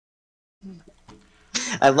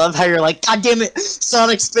I love how you're like, God damn it,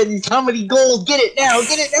 Sonic's spitting comedy gold. Get it now,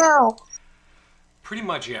 get it now. Pretty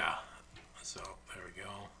much, yeah. So there we go.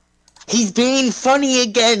 He's being funny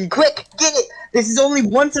again. Quick, get it. This is only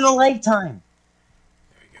once in a lifetime.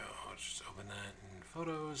 There we go. Let's just open that in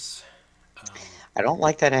photos. I don't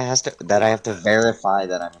like that I have to verify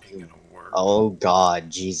that I'm human. Oh God,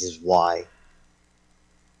 Jesus, why?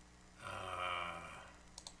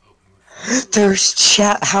 There's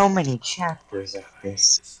how many chapters of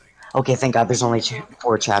this? Okay, thank God there's only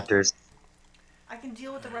 4 chapters. I can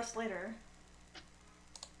deal with the rest later.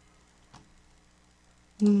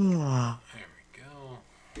 There we go.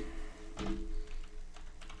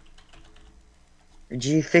 Did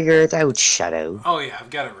you figure it out, Shadow? Oh yeah,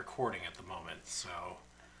 I've got it recording at the moment, so...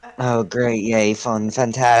 Oh great, yay, fun,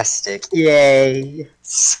 fantastic, yay!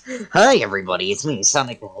 Hi everybody, it's me,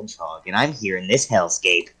 Sonic the Hedgehog, and I'm here in this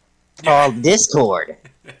hellscape called Discord.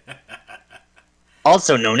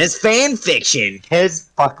 Also known as fanfiction, cause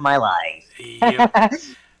fuck my life. Yep.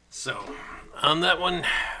 So, on that one,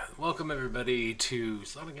 welcome everybody to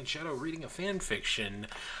Sonic and Shadow reading a fanfiction.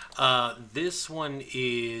 This one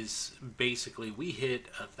is basically, we hit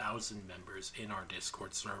 1,000 members in our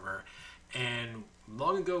Discord server, and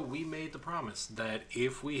long ago we made the promise that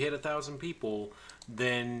if we hit 1,000 people,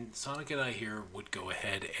 then Sonic and I here would go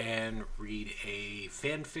ahead and read a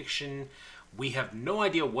fanfiction. We have no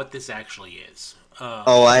idea what this actually is.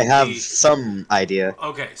 Oh, I have some idea.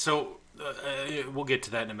 Okay, so we'll get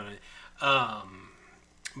to that in a minute.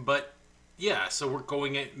 But yeah, so we're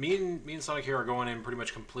going in. Me and Sonic here are going in pretty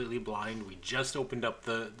much completely blind. We just opened up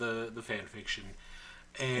the fan fiction,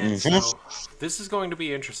 and so this is going to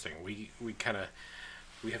be interesting. We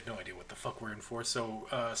have no idea what the fuck we're in for. So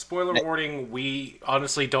spoiler warning: we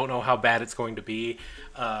honestly don't know how bad it's going to be.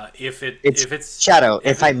 If it's Shadow,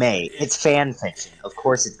 if I may, it's fan fiction. Of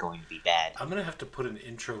course, it's going to be bad. I'm gonna have to put an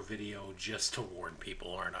intro video just to warn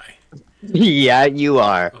people, aren't I? Yeah, you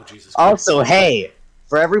are. Oh Jesus! Also, Christ. Hey,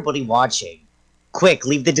 for everybody watching, quick,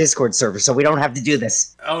 leave the Discord server so we don't have to do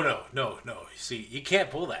this. Oh no! See, you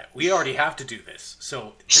can't pull that. We already have to do this,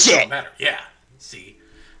 so it shit. Don't matter. Yeah. See,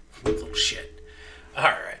 little shit. All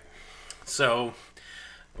right. So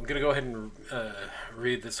I'm gonna go ahead and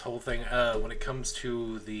read this whole thing. When it comes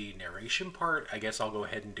to the narration part, I guess I'll go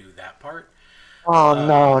ahead and do that part. Oh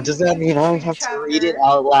no! Does that mean I have to read it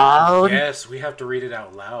out loud? Yes, we have to read it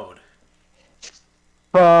out loud.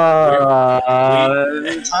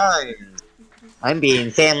 I'm being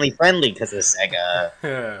family friendly because of Sega.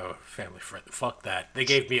 Oh, family friendly. Fuck that. They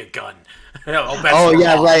gave me a gun. Oh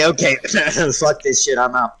yeah, right. Okay. Fuck this shit.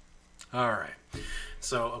 I'm out. All right.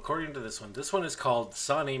 So according to this one is called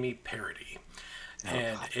SONAMY Parody.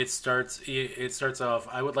 And it starts off,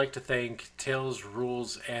 I would like to thank Tails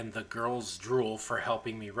Rules and the Girls Drool for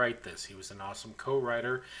helping me write this. He was an awesome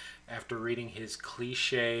co-writer. After reading his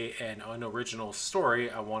cliche and unoriginal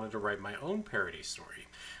story, I wanted to write my own parody story.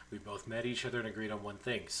 We both met each other and agreed on one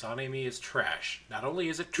thing. SONAMY is trash. Not only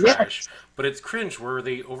is it trash, but it's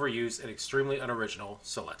cringe-worthy, overused, and extremely unoriginal.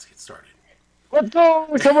 So let's get started. Let's go!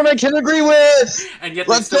 Someone I can agree with! And yet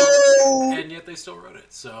Let's go! And yet they still wrote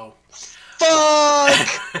it, so... Fuck!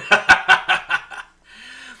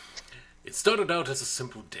 It started out as a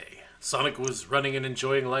simple day. Sonic was running and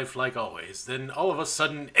enjoying life like always. Then, all of a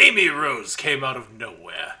sudden, Amy Rose came out of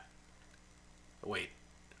nowhere. Wait,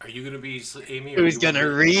 are you going to be Amy? Who's going to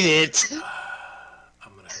read it?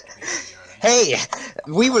 I'm going to have to be Amy, aren't I? Hey,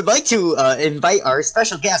 we would like to invite our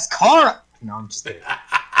special guest, Cara! No, I'm just kidding.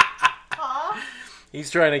 He's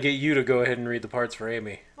trying to get you to go ahead and read the parts for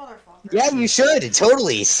Amy. Yeah, you should,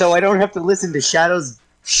 totally. So I don't have to listen to Shadow's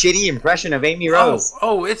shitty impression of Amy Rose.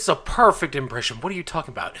 Oh, it's a perfect impression. What are you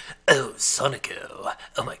talking about? Oh, Sonico.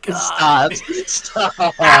 Oh my god. Stop.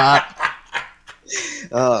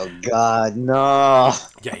 Oh god, no.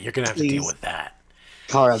 Yeah, you're gonna have to deal with that.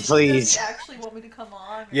 Cara, please. Does he actually want me to come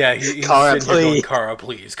on? Yeah, he's Cara, sitting here going,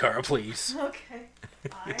 please. Cara, please. Cara, please. Okay.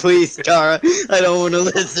 Please, Cara. I don't want to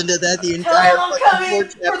listen to that the entire I'm coming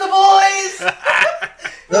for the boys!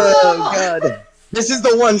 Oh god. This is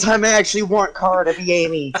the one time I actually want Cara to be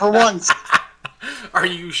Amy. For once. Are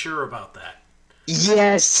you sure about that?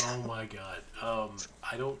 Yes. Oh my god.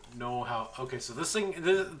 I don't know how... Okay, so this thing...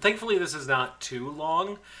 Thankfully, this is not too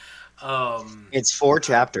long. It's 4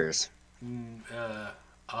 chapters.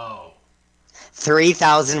 Oh.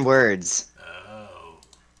 3,000 words. Oh.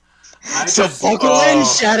 So buckle in,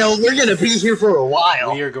 Shadow. We're gonna be here for a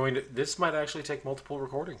while. We are going to... This might actually take multiple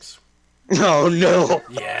recordings. Oh no.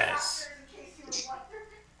 Yes.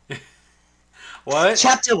 What?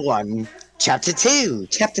 Chapter 1, Chapter 2,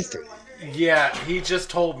 Chapter 3. Yeah, he just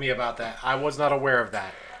told me about that. I was not aware of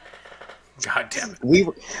that. God damn it.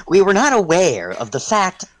 We were not aware of the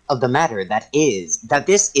fact of the matter that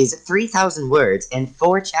this is 3,000 words and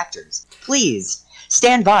 4 chapters. Please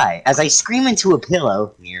stand by as I scream into a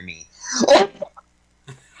pillow near me.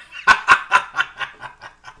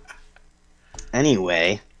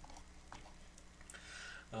 Anyway.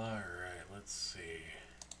 Alright, let's see.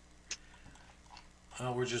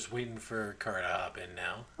 Oh, we're just waiting for Kara to hop in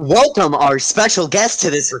now. Welcome our special guest to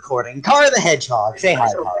this recording, Kara the Hedgehog. Say hi,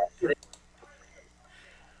 Kara.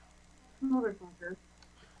 Motherfucker.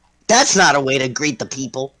 That's not a way to greet the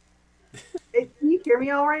people. Can you hear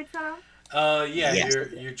me all right, Shadow? Yeah, Yes.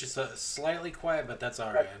 you're just slightly quiet, but that's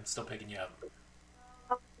alright. I'm still picking you up.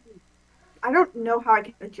 I don't know how I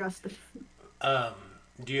can adjust this.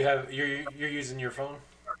 Do you have you're using your phone?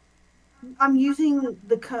 I'm using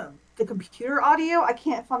the computer audio. I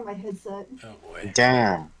can't find my headset. Oh boy.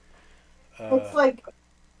 Damn. It's like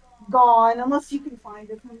gone unless you can find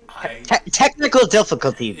it. Technical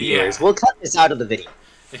difficulty, viewers. Yeah. We'll cut this out of the video.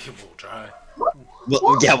 We'll try.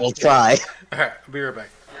 Yeah, we'll try. Alright, I'll be right back.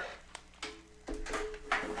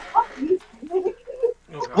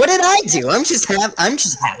 What did I do? I'm just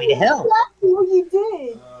happy to help. Exactly what you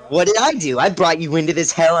did. What did I do? I brought you into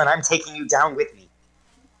this hell, and I'm taking you down with me.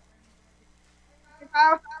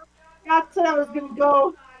 God said I was gonna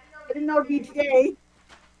go. I didn't know it'd be today.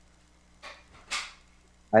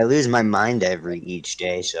 I lose my mind each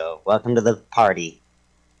day, so welcome to the party.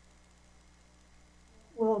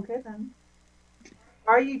 Well, okay then.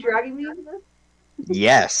 Are you dragging me into this?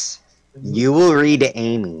 Yes. You will read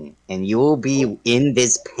Amy, and you will be in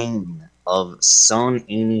this pain of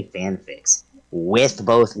SONAMY fanfics with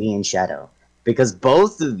both me and Shadow. Because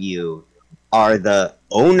both of you are the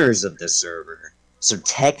owners of the server, so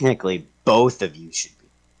technically both of you should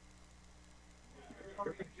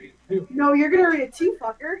be. No, you're gonna read it too,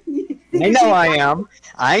 fucker. I know I am.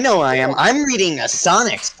 I know I am. I'm reading a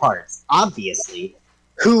Sonic's parts, obviously.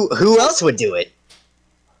 Who else would do it?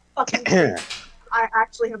 Fucking I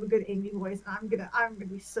actually have a good Amy voice, and I'm gonna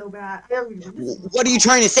be so bad. What are you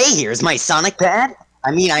trying to say here? Is my Sonic bad?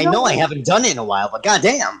 I mean, I know I haven't done it in a while, but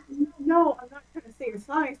goddamn. No, I'm not trying to say your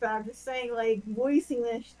Sonic's bad. I'm just saying, like, voicing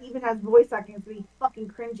this even has voice acting to be fucking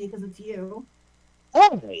cringy because it's you.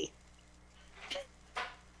 Hey.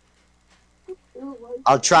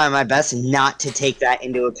 I'll try my best not to take that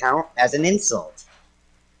into account as an insult.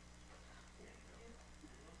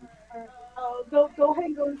 Go ahead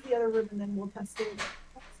and go into the other room, and then we'll test it.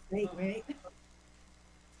 Wait.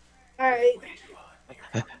 Alright.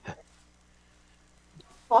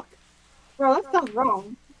 Fuck. Bro, that sounds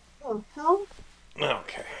wrong. Oh, hell?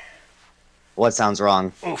 Okay. What sounds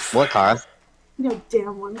wrong? Oof. What, Kara? No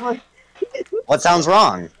damn one. Like, What sounds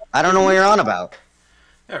wrong? I don't know what you're on about.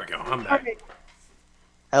 There we go. I'm back. okay.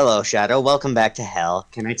 Hello, Shadow. Welcome back to hell.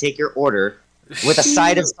 Can I take your order with a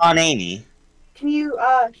side of SONAMY? Can you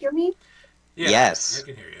hear me? Yeah, Yes. I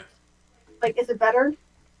can hear you. Like, is it better? It's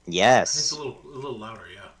Yes. a little louder,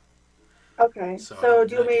 yeah. Okay. So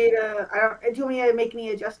do you want me to make any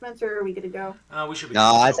adjustments, or are we good to go? We should be.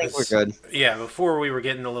 No, I think we're good. Yeah, before we were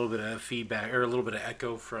getting a little bit of feedback or a little bit of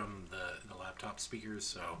echo from the laptop speakers,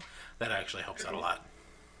 so that actually helps out a lot.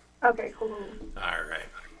 Okay, cool. All right,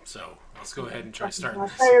 so let's go ahead and try starting I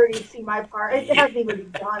this. already see my part. It hasn't even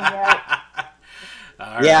been done yet.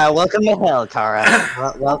 All right. Yeah, welcome to hell, Kara.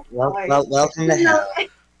 Welcome to hell.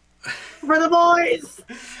 For the boys!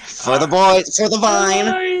 For the boys, for the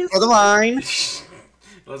vine, for the vine,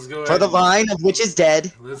 Let's go ahead. for the vine of which is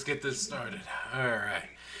dead. Let's get this started. All right.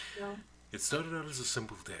 Yeah. It started out as a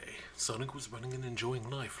simple day. Sonic was running and enjoying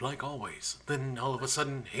life like always. Then all of a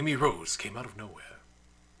sudden, Amy Rose came out of nowhere.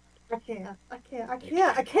 I can't.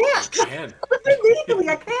 You can. Legally,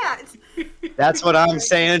 I can't. That's what I'm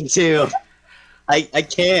saying too. I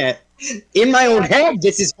can't. In my own head,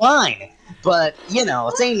 this is fine. But, you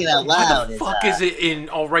know, saying it out loud Why the fuck is it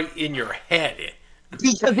all right in your head?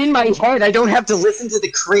 Because in my head, I don't have to listen to the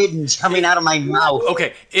cringe coming out of my mouth.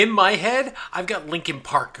 Okay, in my head, I've got Linkin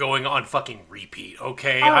Park going on fucking repeat,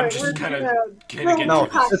 okay? All I'm right, just we're kind of gonna- getting no,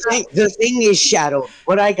 into this. The thing is, Shadow,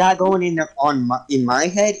 what I got going in my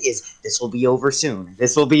head is, this will be over soon.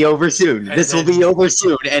 This will be over soon. And This will then- be over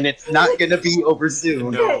soon. And it's not going to be over soon.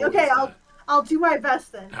 No. Okay, I'll do my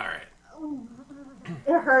best then. All right. Oh,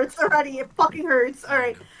 it hurts already. It fucking hurts. All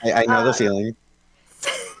right. I know the feeling.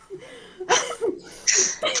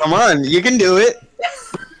 Come on, you can do it.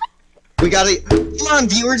 Come on,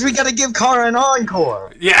 viewers, we gotta give Kara an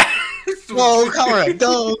encore. Yeah. Go, Kara,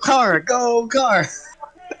 go, Kara, go, Kara.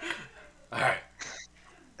 All right.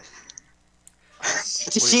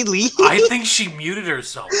 Did she leave? I think she muted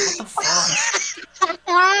herself. What the fuck?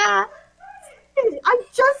 I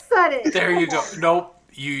just said said it. There you go. Nope.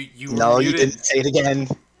 You No, you muted. didn't say it again.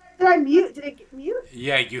 Did I mute? Did I get mute?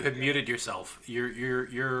 Yeah, you have muted yourself.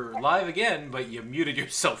 You're live again, but you muted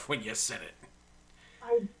yourself when you said it.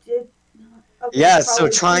 I did not. Okay, Yeah, so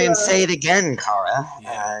probably try and zero. say it again, Kara.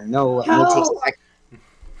 Yeah. No, No. we'll take back.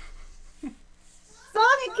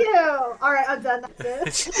 Sonic kill! Alright, I'm done.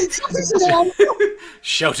 That's it.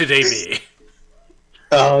 Shouted Amy.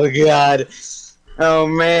 Oh god. Oh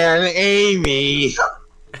man, Amy.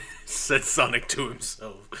 Said Sonic to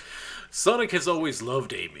himself. Sonic has always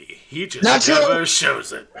loved Amy. He just Not true. never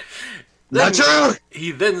shows it. Not true.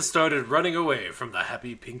 He then started running away from the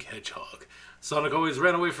happy pink hedgehog. Sonic always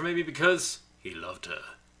ran away from Amy because he loved her.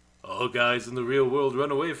 All guys in the real world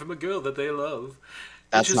run away from a girl that they love.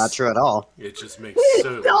 That's not true at all. It just makes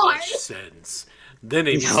so much sense. Then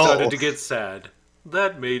Amy No. started to get sad.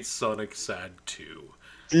 That made Sonic sad too.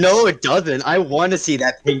 No, it doesn't. I want to see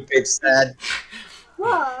that pink bitch sad.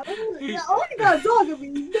 Why you got a dog on me?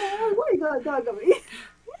 Man, why you got a dog on me?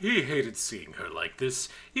 He hated seeing her like this,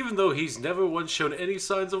 even though he's never once shown any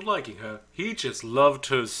signs of liking her. He just loved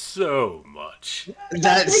her so much.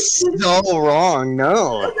 That's so wrong.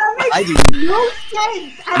 No, That I makes do. no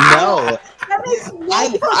sense. No, That makes no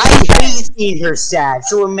I hate seeing her sad,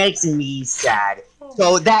 so it makes me sad.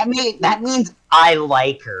 So that means I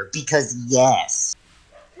like her because yes.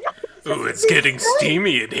 Ooh, it's getting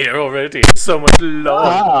steamy in here already. So much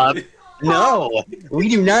love. No, we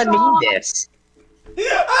do not need this.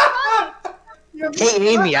 Hey,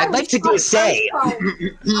 Amy, I'd like to do a say. I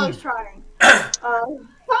was trying.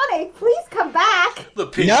 Sonic, please come back. The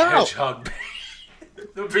pink No. hedgehog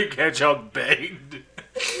begged. The pink hedgehog begged.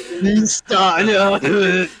 Stop. No.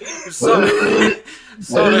 Sonic.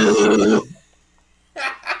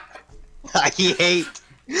 I hate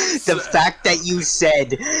the fact that you said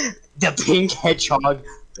the pink hedgehog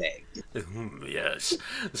begged. Yes.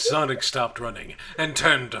 Sonic stopped running and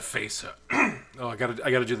turned to face her. Oh, I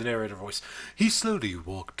gotta do the narrator voice. He slowly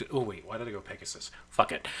walked. Oh wait, why did I go Pegasus?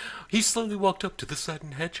 Fuck it. He slowly walked up to the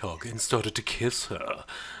saddened hedgehog and started to kiss her.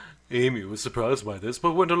 Amy was surprised by this,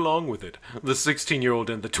 but went along with it. The 16-year-old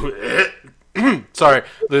and the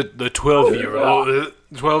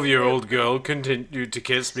 12-year-old girl continued to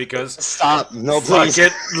kiss because Stop. No, fuck please.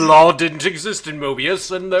 it, law didn't exist in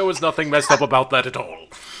Mobius, and there was nothing messed up about that at all.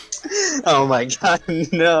 Oh my god,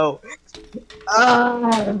 no.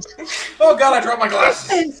 Ah, Oh god, I dropped my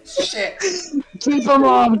glasses. Shit. keep them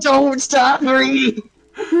on. Don't stop reading.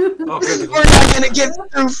 Oh, good. We're not gonna get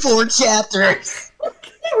through 4 chapters.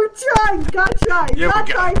 We're trying. God trying. Yeah, God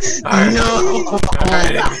we got it. trying. No.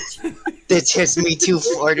 Alright. This hits me too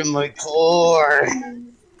far to my core.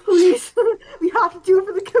 Please, we have to do it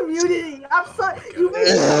for the community. I'm sorry. my You God. made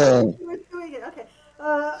it. You were doing it. Okay.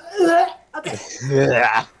 Okay.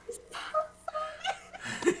 Yeah.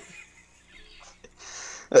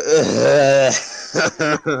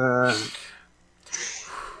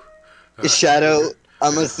 Shadow,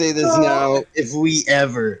 I'm gonna say this now. If we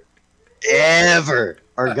ever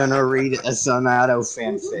are gonna read a Sonato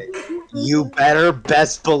fanfic, you better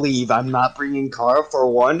best believe I'm not bringing Kara for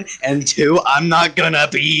 1, and 2, I'm not gonna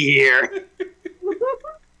be here.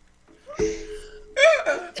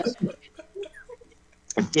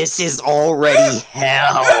 This is already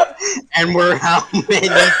hell, and we're how many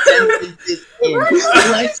sentences in?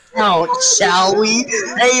 Let's count, shall we?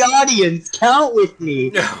 Hey, audience, count with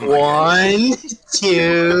me. Oh 1,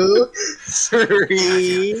 2,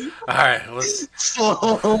 3, Alright, let's.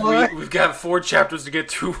 4. We've got 4 chapters to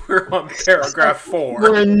get through. We're on paragraph 4.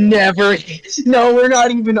 We're never. No, we're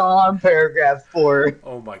not even on paragraph 4.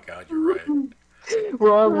 Oh my god, you're right.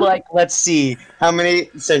 We're on like, let's see, how many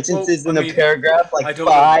sentences Well, in I a mean, paragraph? I Like don't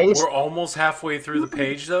 5. know. We're almost halfway through the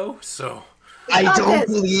page though, so. I got don't this.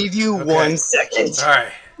 believe you Okay. 1 second.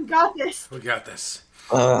 Alright, You got this. we got this.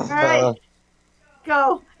 Alright.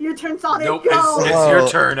 Go. Your turn, Sonic. Nope, Go. it's your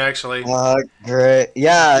turn actually. Great.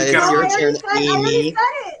 Yeah, You it's got- your I turn, already Amy. said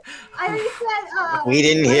it. I already said. We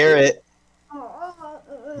didn't hear it. Oh,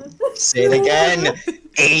 Say it again,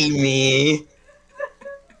 Amy.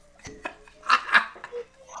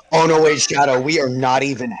 Oh no, wait, Shadow, we are not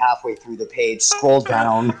even halfway through the page. Scroll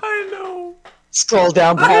down. I know. Scroll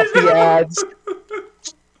down past I the know. ads.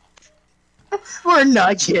 We're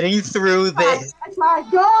not getting through this. I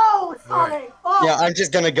tried. Go, Sonic. Oh. Yeah, I'm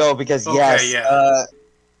just gonna go because Okay, yes.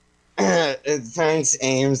 yeah. Thanks,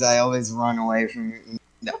 Ames. I always run away from.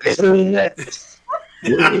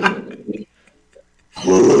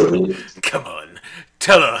 Come on,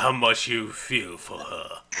 tell her how much you feel for her.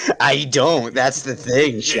 I don't. That's the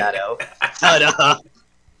thing, Shadow. But,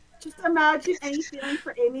 Just imagine any feeling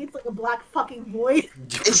for Amy. It's like a black fucking void.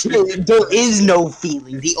 There is no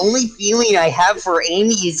feeling. The only feeling I have for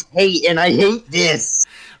Amy is hate, and I hate this.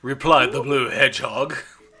 Replied the blue hedgehog.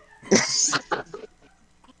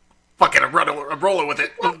 Fucking, I'm rolling with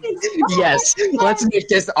it. Yes, let's make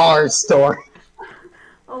this our story.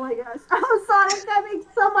 Oh my gosh. Oh, Sonic, that makes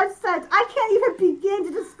so much sense. I can't even begin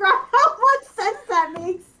to describe how much sense that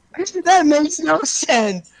makes. That makes no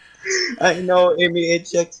sense. I know, Amy, it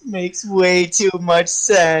just makes way too much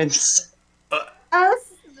sense. Oh,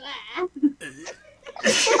 snap.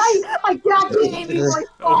 I got the Amy voice.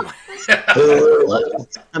 Oh my.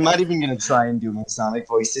 I'm not even gonna try and do my Sonic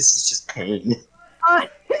voice. This is just pain.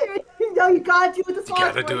 No, you gotta do it with the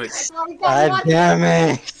Sonic gotta do voice. it. That's all you God gotta damn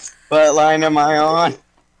it. What line am I on?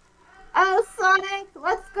 Oh, Sonic,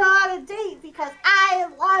 let's go on a date because I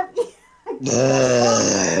love you.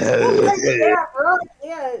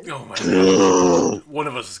 Oh my god. One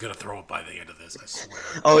of us is gonna throw up by the end of this, I swear.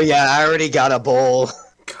 Oh yeah, I already got a bowl.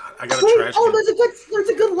 God, I got a Wait, trash oh, can. there's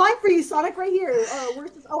a good line for you, Sonic, right here.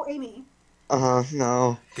 Where's this? Oh, Amy.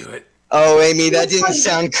 No. Do it. Oh, Amy, that didn't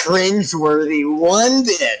sound cringe-worthy one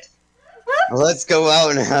bit. Let's go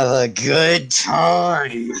out and have a good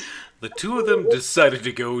time. The two of them decided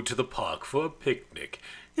to go to the park for a picnic.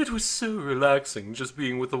 It was so relaxing just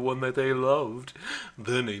being with the one that they loved.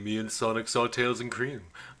 Then Amy and Sonic saw Tails and Cream.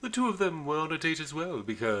 The two of them were on a date as well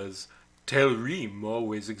because Tailream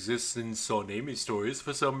always exists in SONAMY stories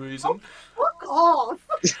for some reason. Fuck off.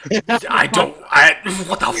 What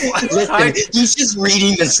the fuck? Listen, he's just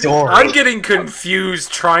reading the story. I'm getting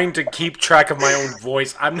confused trying to keep track of my own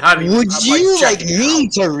voice. I'm not even. Would I'm you like checking me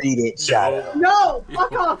out. to read it, Shadow? No,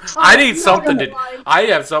 fuck off. I need something to. to. I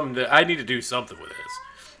have something to. I need to do something with this.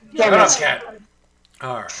 Yeah, Shut up, cat.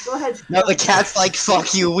 Alright. Go ahead. No, the cat's like,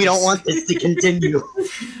 fuck you, we don't want this to continue.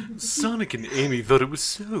 Sonic and Amy thought it was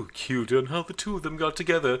so cute on how the two of them got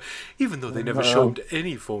together, even though they never showed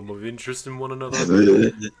any form of interest in one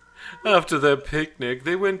another. After their picnic,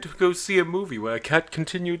 they went to go see a movie where a cat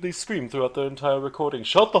continually screamed throughout the entire recording.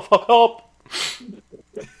 Shut the fuck up!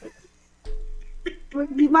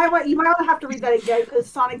 You might want to have to read that again because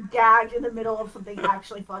Sonic gagged in the middle of something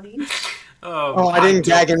actually funny. Oh, I didn't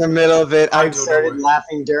gag in the middle of it. I don't started know.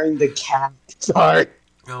 laughing during the cat part.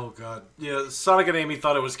 Oh god. Yeah, Sonic and Amy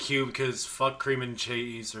thought it was cute because fuck Cream and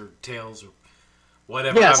Cheese or Tails or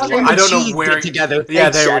whatever. Yes, I Cream don't and know Cheese where. get together. Yeah,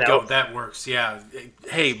 Thanks, there we Shadow. go. That works. Yeah.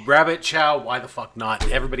 Hey, Rabbit Chow, why the fuck not?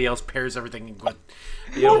 Everybody else pairs everything, but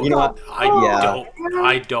you know what? I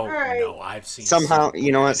don't know. I've seen Somehow,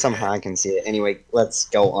 you know what? Somehow I can see it. Anyway, let's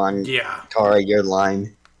go on. Yeah. Tara, your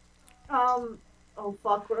line. Oh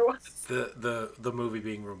fuck, where was the movie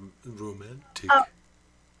being romantic.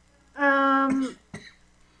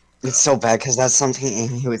 It's so bad because that's something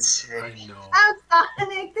Amy would say. I know. Oh,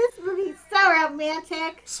 Sonic, this movie's so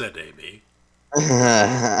romantic. Said Amy.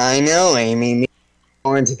 I know, Amy. Me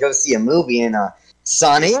going to go see a movie and a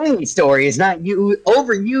SONAMY story is not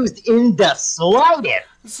overused in the slightest.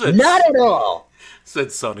 Not at all.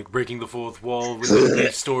 Said Sonic, breaking the fourth wall with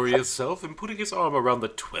the story itself and putting his arm around the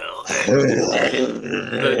through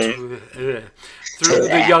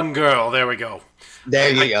the young girl. There we go.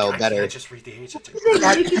 There you go, better. I just read the age.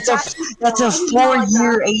 That's a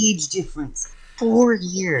 4-year age difference. 4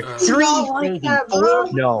 years. 3, maybe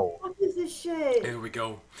 4. No. What is this shit? There we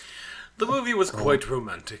go. The movie was quite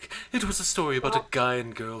romantic. It was a story about a guy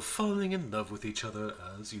and girl falling in love with each other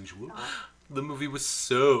as usual. The movie was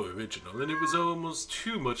so original, and it was almost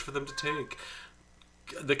too much for them to take.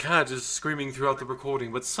 The cat is screaming throughout the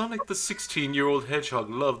recording, but Sonic the 16-year-old hedgehog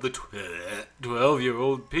loved the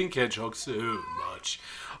 12-year-old pink hedgehog so much.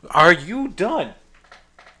 Are you done?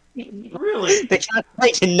 Really? The cat's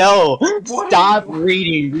like, no, stop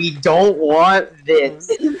reading. We don't want this.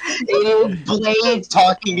 It is Blaze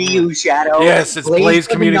talking to you, Shadow. Yes, it's Blaze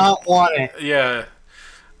does communicating. not want it. Yeah.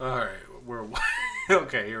 Alright, we're...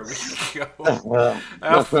 Okay, here we go.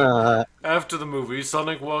 After the movie,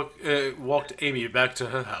 Sonic walked Amy back to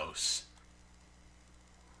her house.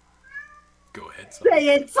 Go ahead, Sonic. Say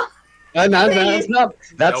it. That's not.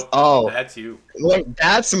 That's Nope, oh. that's you. Wait,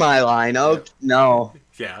 that's my line. Oh no.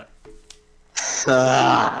 Yeah.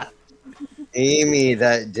 Amy,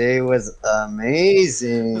 that day was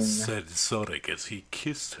amazing. Said Sonic as he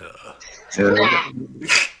kissed her.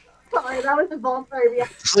 Sorry, that was a voluntary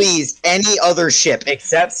reaction. Please, any other ship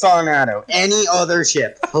except Sarnado. Any other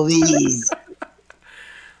ship, please.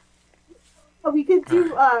 Oh, we could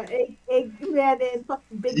do Eggman and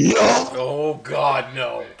fucking Big. No. Oh God,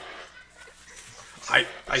 no.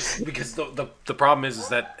 Because the problem is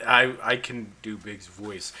that I can do Big's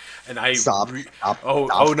voice, and Stop.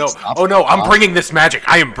 Oh no! I'm bringing this magic.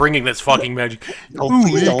 I am bringing this fucking magic.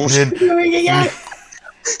 Please don't. Doing it again.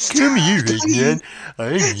 Come here, Eggman.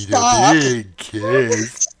 I need a big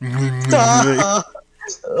kiss.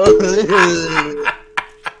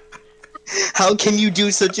 How can you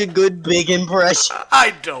do such a good big impression?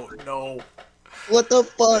 I don't know. What the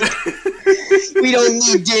fuck? We don't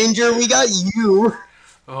need danger. We got you.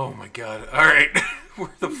 Oh my god! All right, where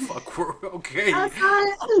the fuck were okay?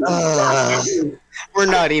 We're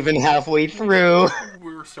not even halfway through.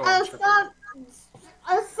 We're so.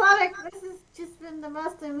 Sonic, this has just been the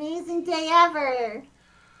most amazing day ever.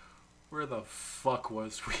 Where the fuck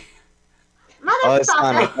was we? Motherfucker.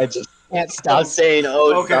 Sonic, I just can't stop saying,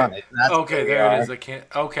 "Oh, Okay. Sonic." That's Okay, where we there are. it is. I can't.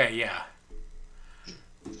 Okay, yeah.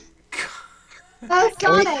 Oh,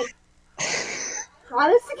 Sonic. Try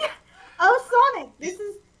this again. Oh, Sonic, this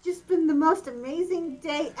has just been the most amazing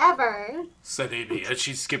day ever. Said Amy as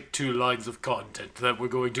she skipped 2 lines of content that we're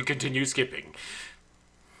going to continue skipping.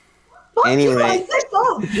 Anyway. I said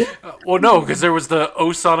both. Well, no, because there was the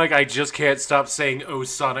 "Oh Sonic, I just can't stop saying Oh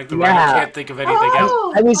Sonic." The writer Yeah. can't think of anything else.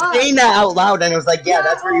 Oh, I was saying that out loud, and I was like, "Yeah,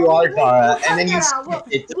 that's where you are, Tara." And then you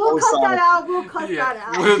skipped it to We'll "Oh, cut that Sonic." out. We'll cut that Yeah,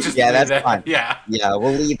 out. we'll just Yeah, leave that's that. fine. Yeah. Yeah,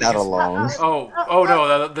 we'll leave that alone. Oh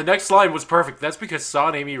no, the next line was perfect. That's because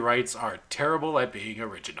SonAmy writes are terrible at being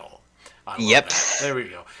original. I love Yep. that. There we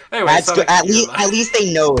go. Anyway, That's Sonic, good. At your least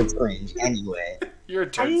they know it's cringe. Anyway. your I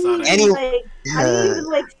turn, didn't Sonic. even, Any- I didn't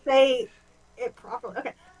even say it properly.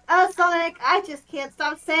 Okay. Oh, Sonic, I just can't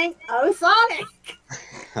stop saying, oh, Sonic.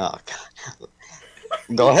 Oh god.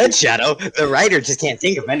 Go ahead, Shadow. The writer just can't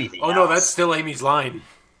think of anything. Oh no, else. that's still Amy's line.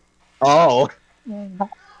 Oh.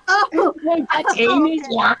 Oh, That's Amy's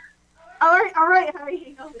line. all right,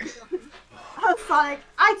 hang on. Oh, Sonic,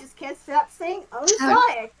 I just can't stop saying, oh,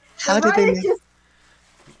 Sonic. How did they make?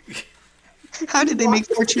 How did they make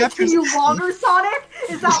 4 chapters? Continue longer, Sonic?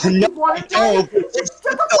 Is that what No, you wanted? no. Just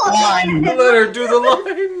took a The line. Let her do the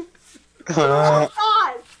line. Oh,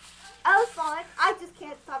 God. Oh, Sonic, I just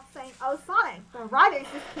can't stop saying, oh, Sonic. The writers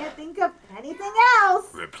just can't think of anything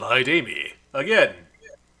else. Replied Amy. Again.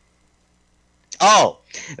 Oh,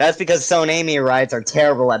 that's because SONAMY writes are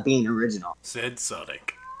terrible at being original. Said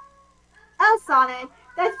Sonic. Oh, Sonic,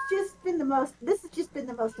 this has just been the most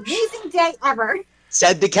amazing day ever.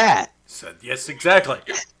 Said the cat. Said yes, exactly.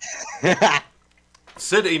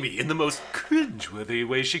 Said Amy in the most cringeworthy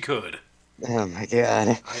way she could. Oh my god.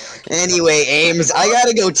 I can't- Anyway, Ames, I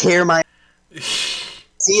gotta go tear my.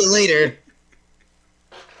 See you later.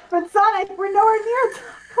 But Sonic, we're nowhere near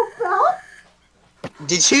Taco Bell.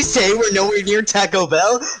 Did you say we're nowhere near Taco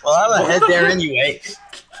Bell? Well, I'm gonna head there anyway.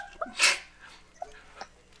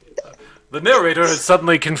 The narrator is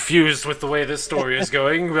suddenly confused with the way this story is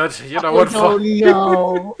going, but you know what? Oh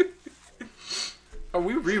no. Are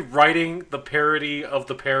we rewriting the parody of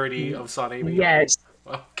SonAmy? Yes.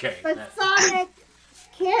 Okay. But Sonic,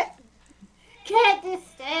 can't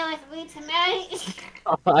just stay with me tonight?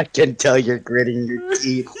 I can tell you're gritting your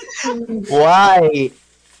teeth. Why,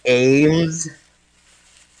 Ames?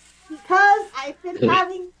 Because I've been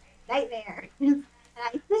having nightmares. And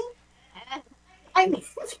I think I need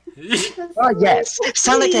to. Oh yes,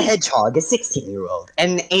 Sonic the Hedgehog, a 16-year-old,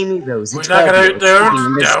 and Amy Rose, a We're not gonna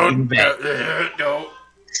 12-year-old. don't.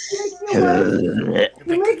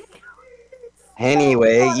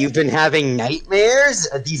 Anyway, you've been having nightmares?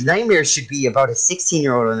 These nightmares should be about a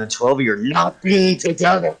 16-year-old and a 12-year-old not being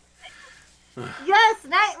together. Yes,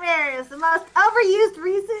 nightmares, the most overused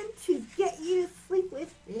reason to get you to sleep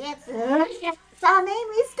with. It's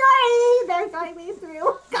SONAMY story. They're going me through.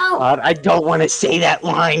 Go. God, I don't want to say that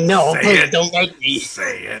line. No, Say please it. don't make me.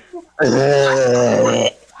 Say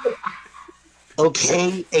it.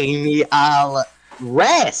 Okay, Amy, I'll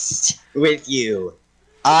rest with you.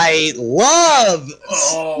 I love.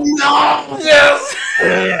 Oh. No. Yes.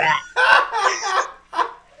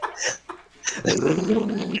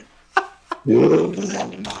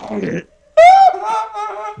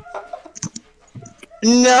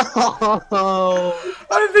 No.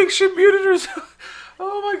 I think she muted herself.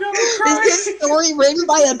 Oh my god, I'm Is crying. this story written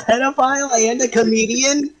by a pedophile and a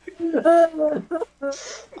comedian?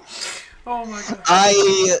 Oh my god.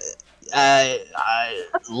 I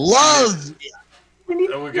love We need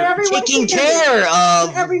Oh, we're for good. everyone taking to hear care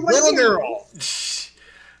of Everyone little hear girl.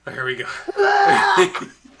 Here we go.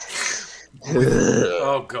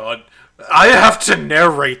 Oh god. I have to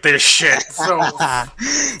narrate this shit, so...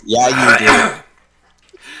 Yeah, you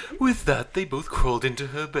do. With that, they both crawled into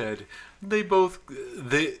her bed. Wait,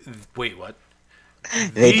 what?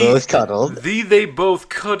 They both cuddled. They both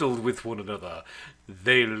cuddled with one another.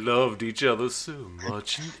 They loved each other so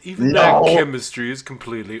much, and even their chemistry is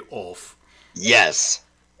completely off. Yes.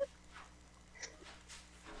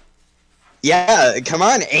 Yeah, come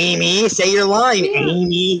on, Amy. Say your line,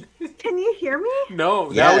 Amy. Can you hear me?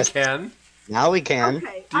 No, Yes. now we can. Now we can.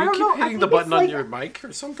 Okay. Do I you don't keep know. hitting I the think button it's on like, your mic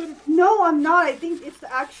or something? No, I'm not. I think it's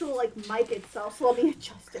the actual like mic itself. So let me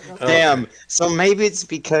adjust it. Okay. Damn. So maybe it's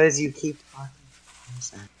because you keep talking.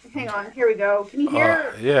 Hang on. Here we go. Can you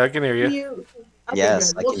hear? Yeah, I can hear Can you. you? Okay,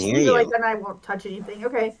 Yes, good. I We'll can just hear leave it like you. that and I won't touch anything.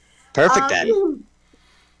 Okay. Perfect then.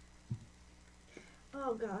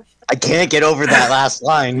 Oh gosh. I can't get over that last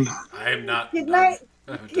line. I am not. Good night.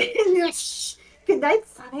 I'm Good night,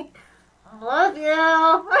 Sonic. I love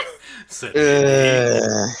you. Said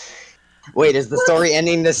Wait, is the story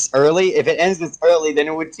ending this early? If it ends this early, then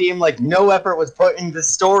it would seem like no effort was put into the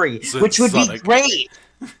story, Said which would Sonic. be great.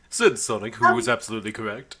 Said Sonic, who was absolutely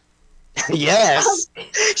correct. Yes.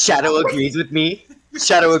 Shadow agrees with me.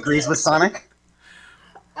 Shadow agrees with Sonic.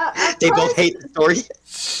 They both hate the story.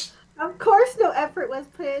 Of course, no effort was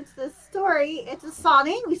put into the story. It's a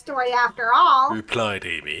SONAMY story after all. Replied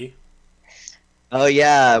Amy. Oh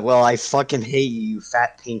yeah, well I fucking hate you, you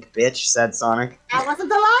fat pink bitch, said Sonic. That wasn't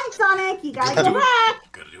the line, Sonic. You gotta go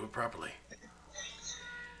back. Gotta do it properly.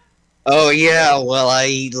 Oh yeah, well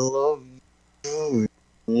I love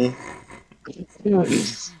you.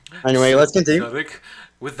 Anyway, let's continue. Sonic,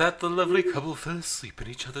 with that, the lovely couple fell asleep in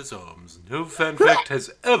each other's arms. No fanfic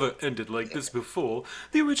has ever ended like this before.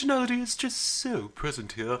 The originality is just so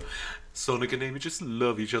present here. Sonic and Amy just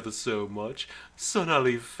love each other so much.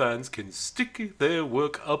 SonAli fans can stick their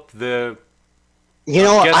work up their... You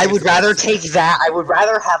know, guessing I it's would the rather best. take that. I would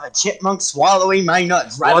rather have a chipmunk swallowing my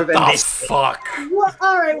nuts rather What than the this. fuck? What?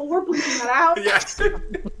 All right, well we're bleeping that out. Yes.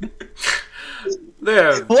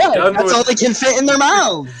 There. What? Done That's with, all they can fit in their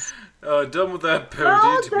mouths. done with that Well,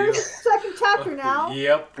 parody. there's the second chapter now.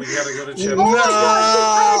 Yep, we gotta go to Oh chapter. my god, this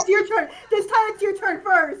time it's your turn. This time it's your turn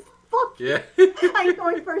first. Fuck you. Yeah. I'm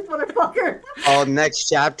going first, motherfucker. Oh, next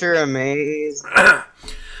chapter, amaze.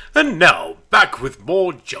 And now, back with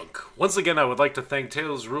more junk. Once again, I would like to thank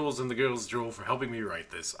Tails Rules and the Girls Drool for helping me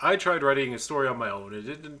write this. I tried writing a story on my own, and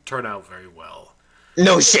it didn't turn out very well.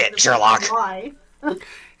 No shit, Sherlock. Why?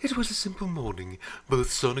 It was a simple morning.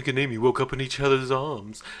 Both Sonic and Amy woke up in each other's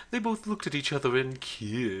arms. They both looked at each other and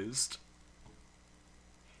kissed.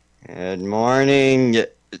 Good morning.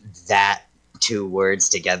 That two words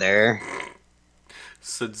together.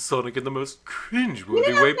 Said Sonic in the most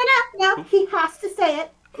cringeworthy way. No, he has to say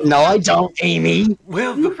it. No, I don't, Amy.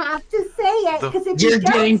 Well, You the, have to say it, because if You're you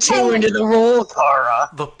don't getting say too it, into the role, Kara.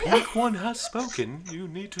 the pink one has spoken. You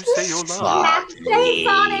need to say your line. Fuck Say it,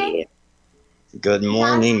 Sonic. me. Good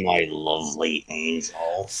morning, my lovely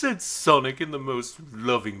angel. Said Sonic in the most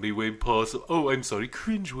lovingly way possible. Oh, I'm sorry,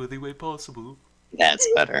 cringeworthy way possible. That's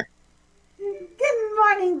better. Good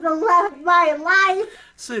morning, the love of my life.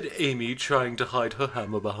 Said Amy, trying to hide her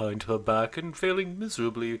hammer behind her back and failing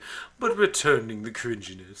miserably, but returning the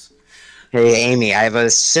cringiness. Hey, Amy, I have a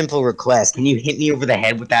simple request. Can you hit me over the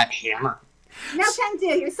head with that hammer? No can do.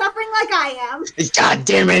 You're suffering like I am. God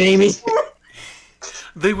damn it, Amy.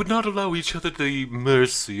 They would not allow each other the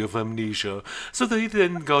mercy of amnesia, so they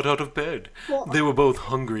then got out of bed. They were both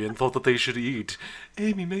hungry and thought that they should eat.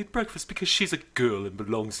 Amy made breakfast because she's a girl and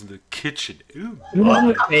belongs in the kitchen. Ooh,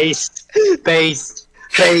 my. Based. Based.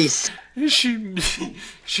 Based.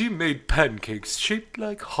 She made pancakes shaped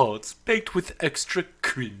like hearts, baked with extra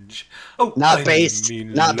cringe. Oh, Not I based.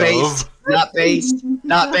 mean Not love. based. Not based.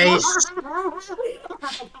 Not based.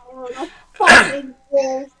 Fucking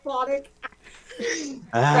bull, Sonic.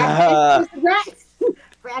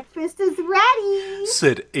 Breakfast is ready.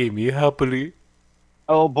 Said Amy happily.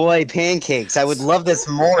 Oh boy, pancakes. I would love this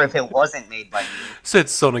more if it wasn't made by me. Said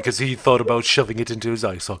Sonic as he thought about shoving it into his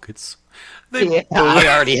eye sockets. They I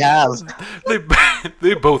already have.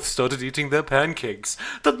 they both started eating their pancakes.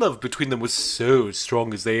 The love between them was so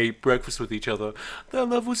strong as they ate breakfast with each other. Their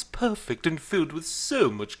love was perfect and filled with so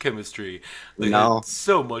much chemistry. They had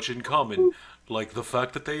so much in common, like the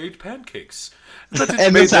fact that they ate pancakes. That it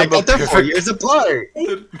And the made them fact a that they're 4 perfect- years apart. that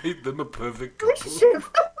it made them a perfect couple.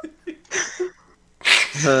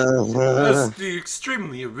 As the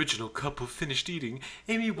extremely original couple finished eating,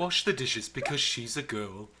 Amy washed the dishes because she's a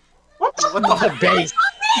girl. What the based?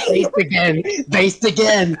 Based again. Based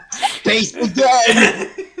again. Based again.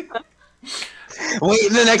 Wait,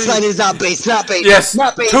 the next line is not based. Not based. Yes,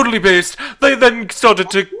 Not based. totally based. They then started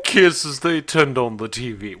to kiss as they turned on the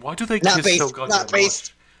TV. Why do they Not kiss based. so goddamn Not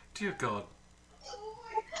based. much? Dear God.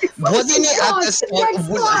 Wasn't it at the start? Next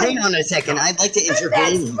line. Hang on a second. I'd like to Next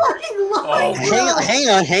intervene. fucking line.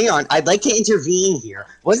 Hang on. I'd like to intervene here.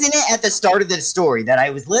 Wasn't it at the start of the story that I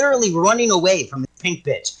was literally running away from the pink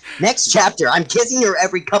bitch? Next chapter, I'm kissing her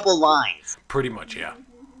every couple lines. Pretty much, yeah.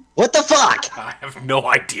 What the fuck? I have no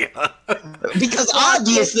idea. Because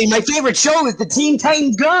obviously my favorite show is the Teen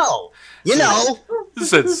Titans Go! You know!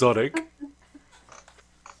 Said Sonic.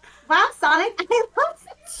 Wow, Sonic, I love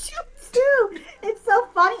this show too. It's so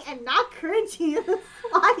funny and not cringy in the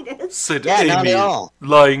slightest. Said Yeah, not Amy, at all.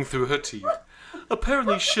 lying through her teeth.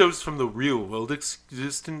 Apparently shows from the real world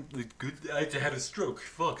exist in... I had a stroke,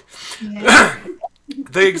 fuck.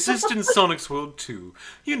 They exist in Sonic's world too.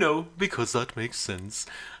 You know, because that makes sense.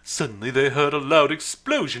 Suddenly they heard a loud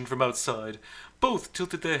explosion from outside. Both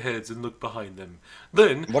tilted their heads and looked behind them.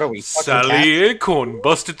 Then, What are we, fucking Sally Acorn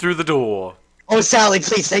busted through the door. Oh, Sally,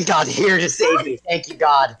 please, thank God, here to save me. Thank you,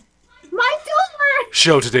 God. My door!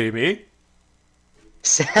 Shouted Amy.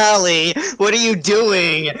 Sally, what are you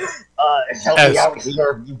doing? Help me out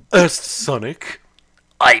here. Asked Sonic.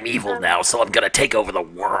 I'm evil now, so I'm gonna take over the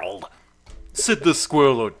world. Said the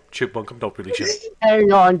squirrel or chipmunk, I'm not really sure.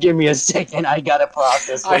 Hang on, give me a second. I gotta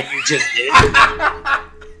process what you just did.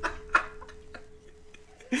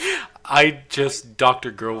 I just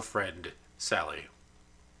Dr. Girlfriend Sally.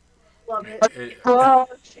 Love it. I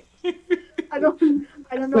don't know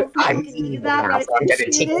if I can do that, but I I'm gonna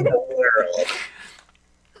appreciate take it. the world.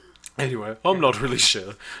 Anyway, I'm not really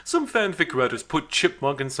sure. Some fanfic writers put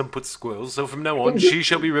chipmunk and some put squirrel, so from now on she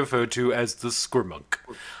shall be referred to as the squirmunk.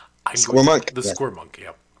 Squirmunk? The Yeah. squirmunk,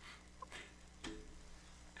 yep.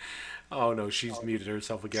 Oh no, she's muted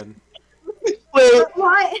herself again. Wait,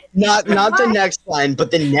 Why? not the next line, but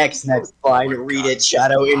the next line. Read it,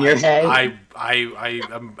 Shadow, in your head.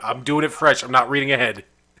 I'm doing it fresh. I'm not reading ahead.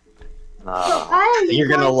 Why are you You're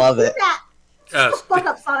gonna going love to do it. that? Yes. Shut the fuck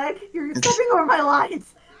up, Sonic. You're stepping over my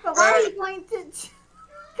lines. But why are you going to...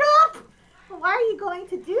 Stop! But why are you going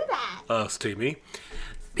to do that? Asked Amy.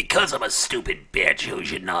 Because I'm a stupid bitch who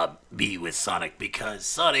should not be with Sonic because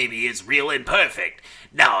SONAMY is real and perfect.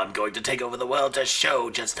 Now I'm going to take over the world to show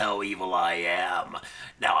just how evil I am.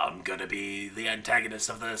 Now I'm gonna be the antagonist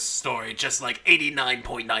of the story, just like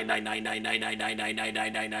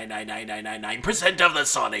 89.999999999999999% of the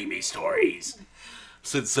SONAMY stories.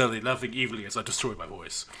 Said Sally, laughing evilly as I destroyed my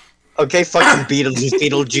voice. Okay, fucking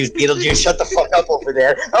Beetlejuice, shut the fuck up over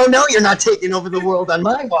there. Oh no, you're not taking over the world on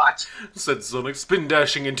my watch. Said Sonic, spin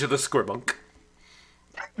dashing into the squirmunk.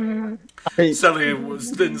 Sally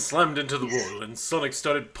was then slammed into the wall, and Sonic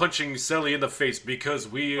started punching Sally in the face because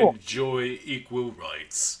we enjoy equal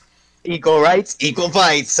rights. Equal rights, equal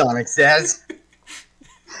fights, Sonic says.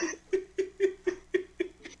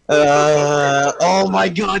 Oh my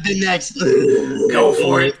god, the next... Go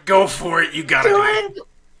for it, you gotta do it.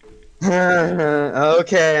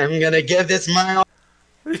 Okay, I'm gonna give this my all.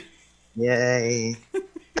 Yay.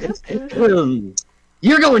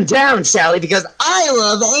 You're going down, Sally, because I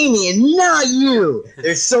love Amy and not you!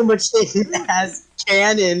 There's so much thing as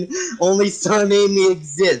canon, only SONAMY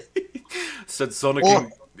exists. Said Sonic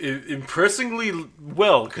impressingly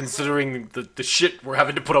well, considering the shit we're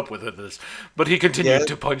having to put up with this. But he continued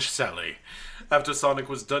to punch Sally. After Sonic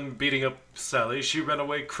was done beating up Sally, she ran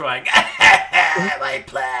away crying, my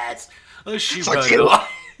plans! As she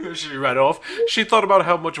ran off, she thought about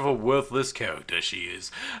how much of a worthless character she is,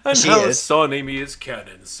 and how SONAMY is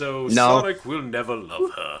canon, so Sonic will never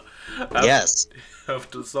love her.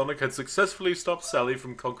 After Sonic had successfully stopped Sally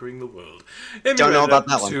from conquering the world, Amy ran up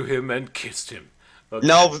to him and kissed him. Okay.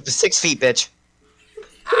 No, 6 feet, bitch.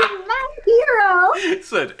 My hero!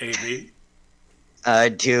 Said Amy.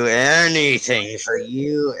 I'd do anything for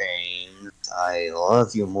you, Ames. I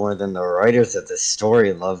love you more than the writers of the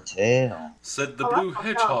story love Tale. Said the blue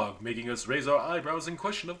hedgehog, making us raise our eyebrows in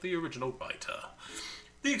question of the original writer.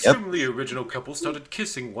 The extremely original couple started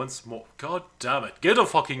kissing once more. God damn it, get a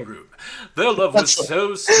fucking room. Their love was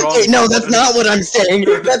so strong. Hey, no, that's not what I'm saying.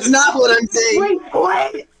 That's not what I'm saying. Wait,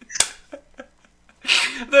 what?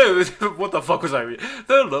 What the fuck was I reading?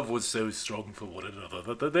 Their love was so strong for one another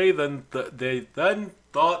that they then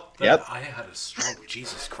thought that I had a stroke.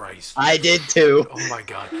 Jesus Christ. I did too. Oh my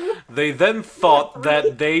god. They then thought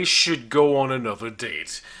that they should go on another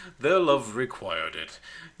date. Their love required it.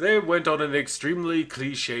 They went on an extremely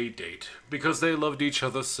cliché date because they loved each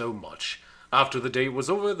other so much. After the date was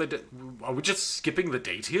over, are we just skipping the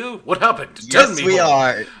date here? What happened? Tell me we more.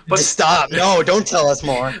 are. But stop. No, don't tell us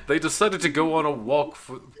more. They decided to go on a walk.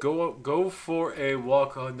 Go for a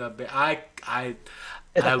walk on the.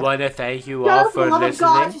 I want to thank you No, all for for the love of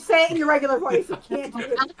God, listening. just say it in your regular voice. You can't do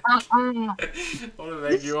it. I want to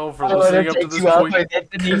thank you all for I want to listening up to take this you out point. by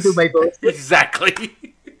listening to my voice. Exactly.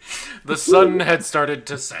 The sun had started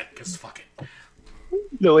to set, because fuck it.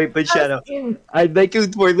 No, wait, but Shadow, I thank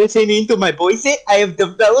you for listening to my voice. I have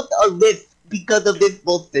developed a list because of this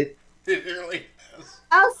bullshit. It really is.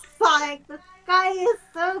 Oh, Sonic, the sky is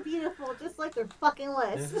so beautiful, just like your fucking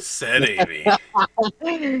list. Said Amy.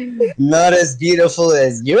 Not as beautiful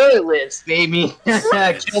as your lips, baby.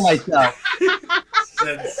 Kill myself.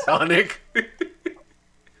 Said Sonic.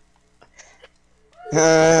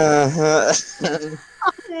 Sonic,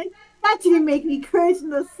 that didn't make me cringe in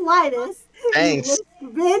the slightest. Thanks. You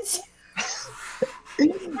little bitch. It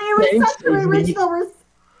was such an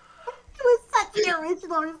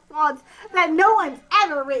original response that no one's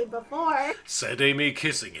ever read before. Said Amy,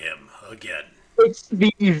 kissing him again. It's me,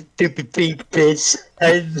 you stupid pink bitch.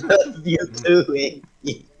 I love you too, Amy.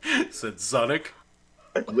 Said Sonic.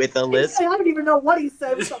 With a lisp. I don't even know what he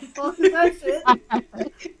said. What the fuck is that shit?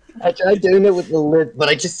 I tried doing it with the lisp, but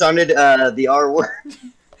I just sounded the R word.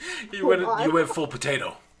 You went full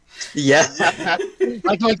potato. Yeah.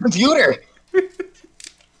 Like my computer.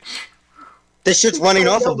 This shit's running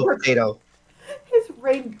off of the potato. His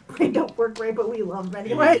brain don't work great, but we love him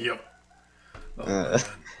anyway. Yep.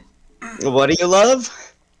 What do you love?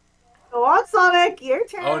 Go on, Sonic, your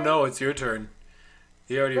turn. Oh no, it's your turn.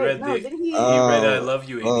 He already Wait, read no, the. didn't he? He read "I love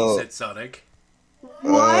you," Amy. Said Sonic.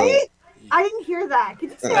 What? I didn't hear that.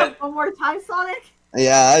 Could you say that one more time, Sonic?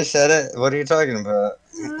 Yeah, I said it. What are you talking about?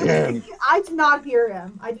 I did not hear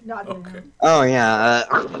him. I did not hear him. Oh yeah.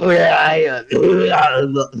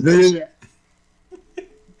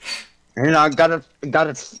 And I got a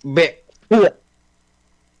bit.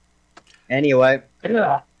 Anyway.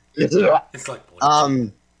 It's like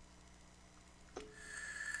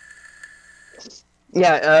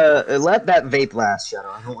Yeah, let that vape last, Shadow.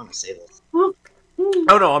 I don't want to say this. Oh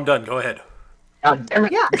no, I'm done. Go ahead. God damn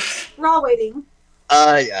it. Yeah, we're all waiting.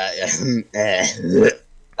 I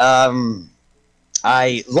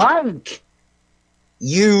like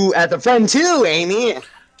you as a friend too, Amy.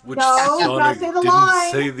 Which No, you gotta Sonic say the didn't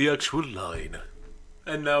line. say the actual line.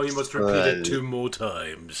 And now he must repeat it 2 more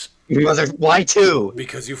times. Why two?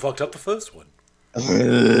 Because you fucked up the first one.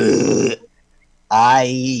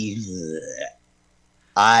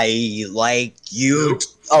 I like you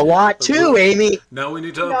a lot too, Amy. Now we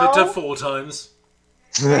need to up it to 4 times.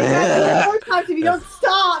 Say more times if you don't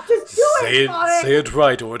stop. Just do Say it, Sonic. say it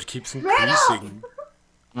right, or it keeps Man up. increasing.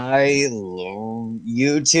 I love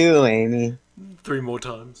you too, Amy. 3 more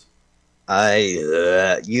times.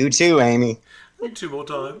 You too, Amy. 2 more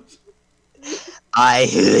times.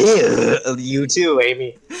 You too,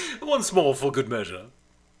 Amy. Once more for good measure.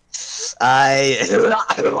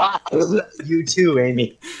 You too,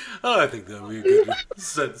 Amy. I think that would be good.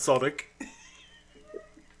 Said Sonic.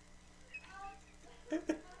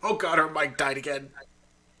 Oh god, our mic died again.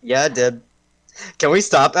 Yeah, it did. Can we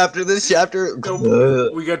stop after this chapter?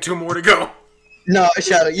 Nope. We got 2 more to go. No,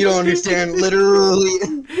 Shadow, you don't understand. Literally,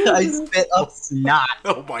 I spit up snot.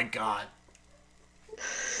 Oh my god.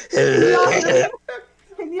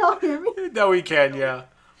 Can y'all hear me? Now we can, yeah.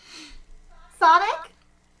 Sonic?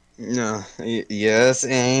 No. Yes,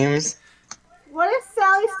 Ames. What if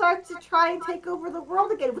Sally starts to try and take over the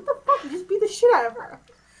world again? What the fuck? You just beat the shit out of her.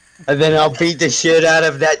 And then I'll beat the shit out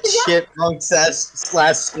of that chipmunk /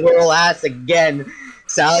 squirrel ass again.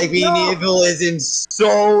 Sally being evil is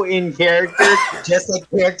so in character, just like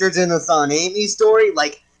characters in the SONAMY story.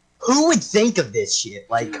 Like, who would think of this shit?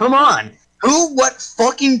 Like, come on. What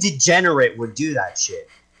fucking degenerate would do that shit?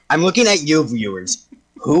 I'm looking at you, viewers.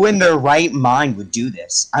 Who in their right mind would do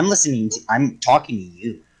this? I'm talking to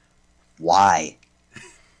you. Why?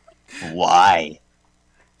 Why?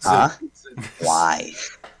 Huh? Why?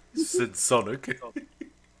 Said Sonic.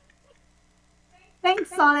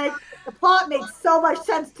 Thanks, Sonic. The plot makes so much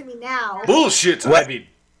sense to me now. Bullshit, What? I mean.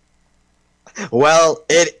 Well,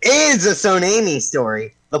 it is a SONAMY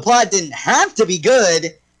story. The plot didn't have to be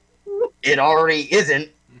good. It already isn't.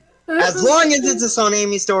 As long as it's a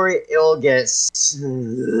SONAMY story, it'll get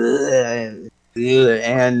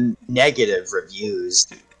and negative reviews.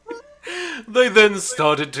 They then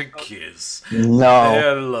started to kiss. No,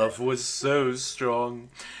 Their love was so strong.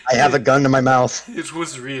 I have a gun to my mouth. It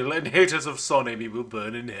was real, and haters of SONAMY will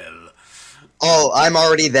burn in hell. Oh, I'm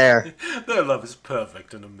already there. Their love is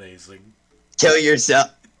perfect and amazing. Kill yourself.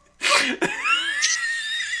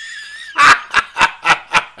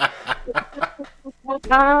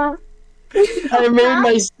 I made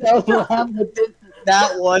myself laugh with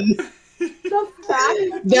that one. The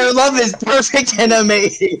fact Their love is perfect and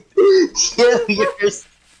amazing. Kill yours.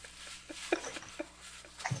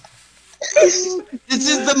 This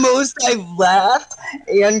is the most I've laughed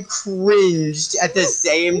and cringed at the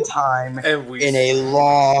same time And we in a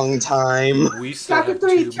long time. We still Chapter have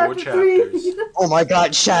 3, 2 more chapter 3. chapters. Oh my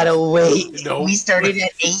god, Shadow, wait. No. We started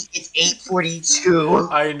at 8, it's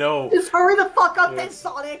 8:42. I know. Just hurry the fuck up then,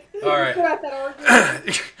 Sonic. Alright. We're at that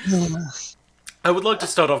argument. I would like to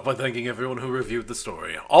start off by thanking everyone who reviewed the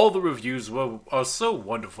story. All the reviews are so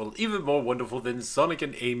wonderful, even more wonderful than Sonic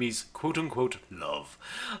and Amy's quote-unquote love.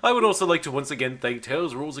 I would also like to once again thank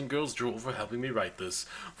Tails, Rules, and Girls Drool for helping me write this.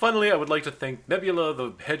 Finally, I would like to thank Nebula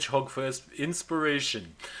the Hedgehog for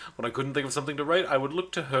inspiration. When I couldn't think of something to write, I would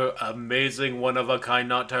look to her amazing, one-of-a-kind,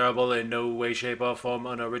 not terrible, in no way, shape, or form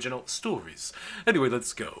unoriginal stories. Anyway,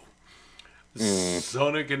 let's go.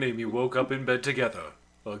 Sonic and Amy woke up in bed together.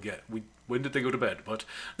 Again, when did they go to bed? But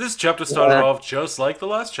this chapter started off just like the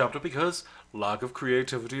last chapter because lack of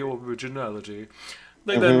creativity or originality.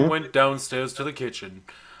 They then went downstairs to the kitchen.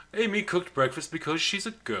 Amy cooked breakfast because she's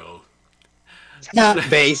a girl.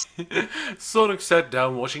 Not based. Sonic sat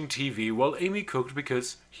down watching TV while Amy cooked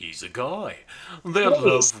because he's a guy. Their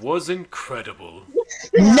love was incredible.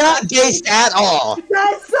 Not based at all.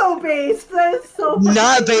 That's so base. That is so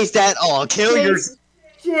Not based at all. Kill yours.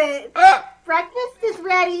 shit. Breakfast is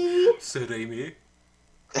ready. Said Amy.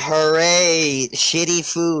 Hooray! Shitty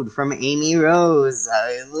food from Amy Rose.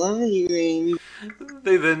 I love you, Amy.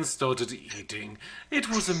 They then started eating. It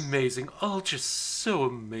was amazing, all just so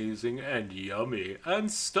amazing and yummy and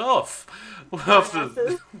stuff. After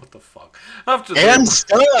what the fuck? And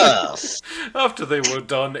stuff. After they were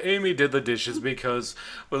done, Amy did the dishes because,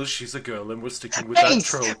 well, she's a girl and we're sticking with that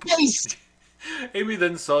trope. Amy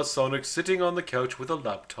then saw Sonic sitting on the couch with a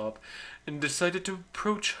laptop and decided to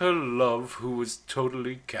approach her love, who was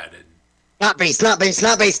totally canon. Not based, not based,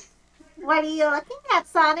 not based. What are you looking at,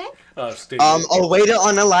 Sonic? I'll wait to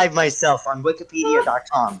unalive myself on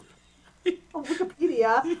Wikipedia.com. Oh,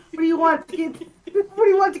 Wikipedia. What do you want to get? What do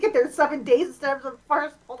you want to get there? 7 days instead of the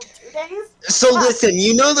first 2 days? So listen,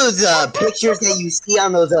 you know those pictures that you see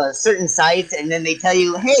on those certain sites, and then they tell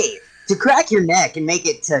you, hey, to crack your neck and make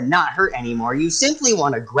it to not hurt anymore, you simply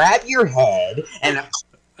want to grab your head and...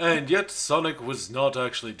 And yet Sonic was not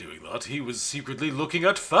actually doing that. He was secretly looking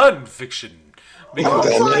at fan fiction. Because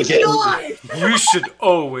Oh my god! you should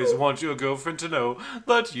always want your girlfriend to know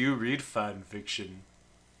that you read fan fiction.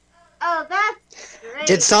 Oh, that's great.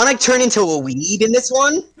 Did Sonic turn into a weed in this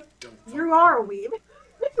one? You are a weeb.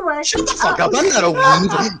 Anyway, Shut the fuck up, I'm not a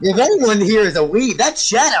weed. If anyone here is a weed, that's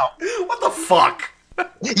Shadow. What the fuck?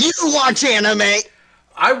 You watch anime.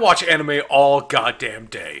 I watch anime all goddamn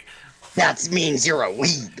day. That means you're a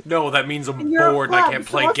weed. No, that means I'm you're a bored and I club, can't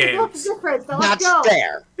so play what's the games. difference? So That's let's go.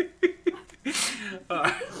 fair.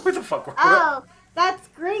 Where the fuck were Oh, that's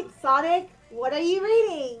great, Sonic. What are you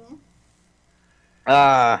reading?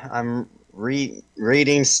 I'm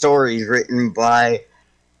reading stories written by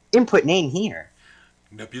input name here.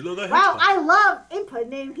 Nebula the Wow, Hedgehog. I love input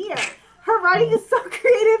name here. Her writing is so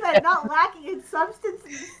creative and not lacking in substance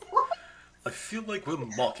and slime. I feel like we're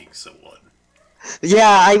mocking someone.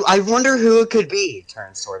 Yeah, I wonder who it could be.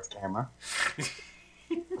 Turns towards camera.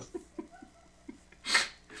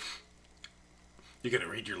 You gonna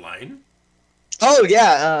read your line? Oh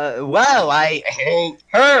yeah, well, I hate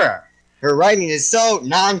her. Her writing is so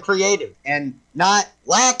non-creative and not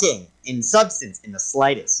lacking in substance in the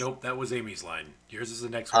slightest. Nope, that was Amy's line. Yours is the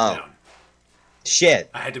next Oh. one down. Shit.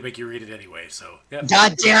 I had to make you read it anyway, so yeah.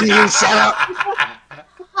 God damn you, shut up!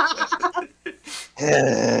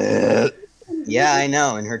 Yeah, I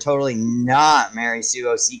know, and her totally not Mary Sue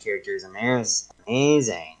OC character is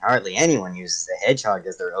amazing. Hardly anyone uses the Hedgehog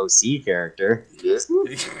as their OC character.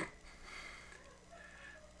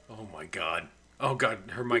 Oh my god. Oh god,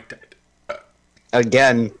 her mic died.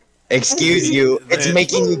 Again, excuse you, it's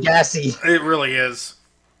making you gassy. It really is.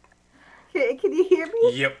 Can you hear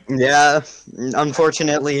me? Yep. Yeah,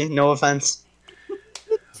 unfortunately, no offense.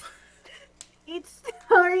 Each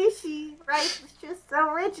story she writes is just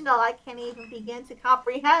so original. I can't even begin to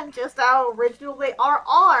comprehend just how original they are.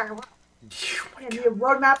 Oh my And the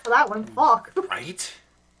roadmap for that one, fuck. Right?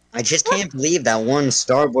 I just can't believe that one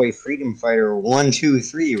Starboy Freedom Fighter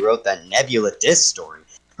 123 wrote that Nebula diss story.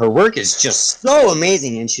 Her work is just so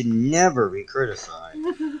amazing and should never be criticized.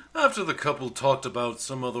 After the couple talked about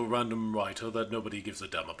some other random writer that nobody gives a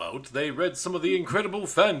damn about, they read some of the incredible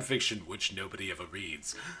fan fiction which nobody ever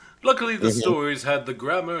reads. Luckily, the stories had the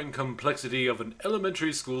grammar and complexity of an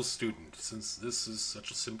elementary school student, since this is such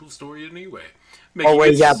a simple story anyway. Oh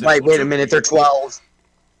wait, yeah, wait a minute, they're 12.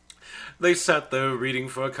 They sat there reading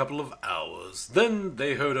for a couple of hours. Then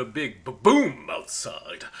they heard a big boom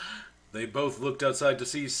outside. They both looked outside to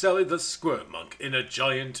see Sally the Squirt Monk in a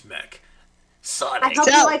giant mech. Sonic,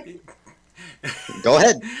 Go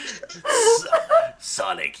ahead.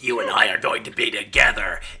 Sonic, you and I are going to be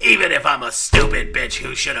together, even if I'm a stupid bitch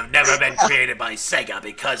who should have never been created by Sega,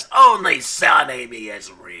 because only SONAMY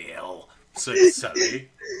is real. Said Sally.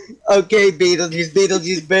 Okay,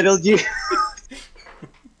 Beetlejuice.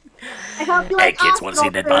 I hope you Hey like kids, want to see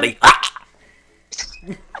a dead body?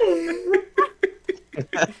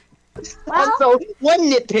 Well, So, one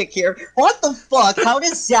nitpick here. What the fuck? How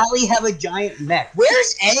does Sally have a giant mech?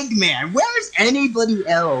 Where's Eggman? Where's anybody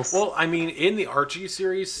else? Well, I mean, in the Archie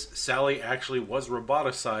series, Sally actually was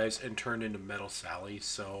roboticized and turned into Metal Sally,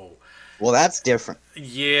 so... Well, that's different.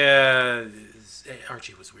 Yeah,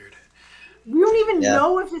 Archie was weird. we don't even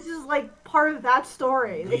know if this is like part of that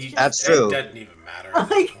story. It's just, That's true. It doesn't even matter.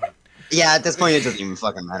 Like- Yeah, at this point, it doesn't even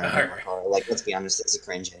fucking matter. Alright. Like, let's be honest, it's a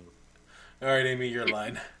cringe. Alright, Amy, your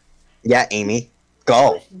line. Yeah, Amy,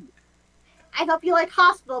 go. I hope you like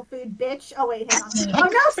hospital food, bitch. Oh wait, hang on.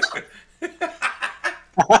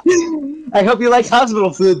 Oh no! I hope you like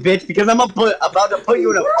hospital food, bitch, because I'm about to put you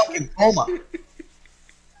in a fucking coma.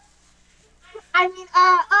 I mean,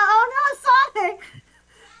 oh no, Sonic!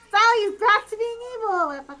 Sally's back to being evil.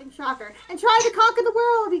 What a fucking shocker. And trying to conquer the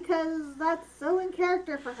world because that's so in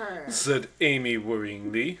character for her. Said Amy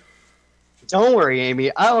worryingly. Don't worry,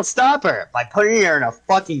 Amy. I'll stop her by putting her in a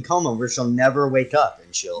fucking coma where she'll never wake up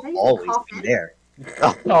and she'll Maybe always coffin. be there.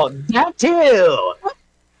 Oh, that too!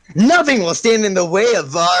 Nothing will stand in the way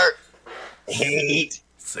of our hate.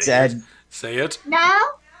 Said Say it. No,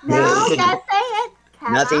 you gotta say it.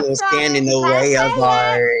 Come nothing on, will stand in the Sonic, way gotta of say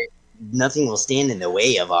our. it. Nothing will stand in the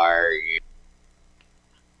way of our.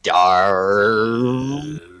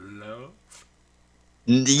 Hello?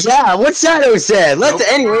 Yeah, what Shadow said. Let's Nope.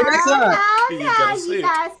 anyway. No, Next no, up. You no, gotta say you it.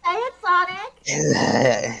 gotta say it,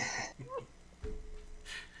 Sonic.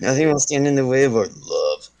 Nothing will stand in the way of our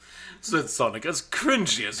love. Said Sonic as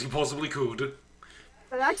cringy as he possibly could. It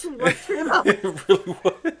actually was true though. It really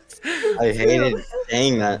was. I hated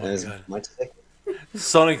saying that as God. much as I could.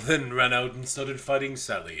 Sonic then ran out and started fighting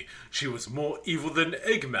Sally. She was more evil than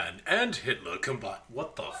Eggman and Hitler combined.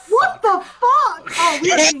 What the What fuck? the fuck? Oh, we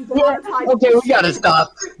didn't even get our time. Okay, we gotta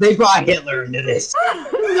stop. They brought Hitler into this.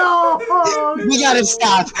 No. We gotta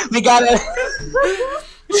stop. We gotta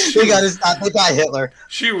stop. They brought Hitler.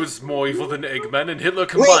 She was more evil than Eggman and Hitler Wait,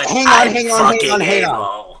 combined. hang on, hang on.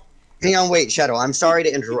 Evil. Hang on, wait, Shadow. I'm sorry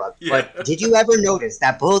to interrupt, Yeah. but did you ever notice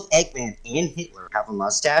that both Eggman and Hitler have a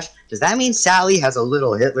mustache? Does that mean Sally has a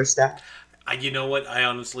little Hitler stash? You know what? I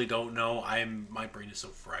honestly don't know. My brain is so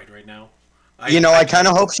fried right now. I kind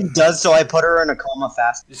of hope she does, so I put her in a coma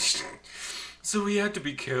fast. So we had to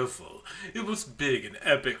be careful. It was big and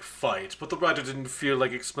epic fight, but the writer didn't feel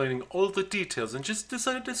like explaining all the details and just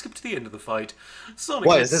decided to skip to the end of the fight. Sonic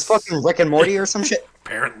What, had is this fucking Rick and Morty or some shit?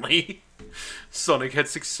 Apparently. Sonic had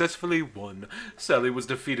successfully won. Sally was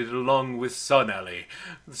defeated along with Sonally.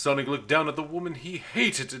 Sonic looked down at the woman he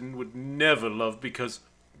hated and would never love because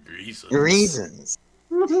reasons. Reasons.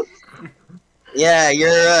 Yeah,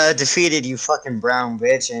 you're defeated, you fucking brown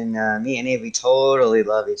bitch, and me and Avery totally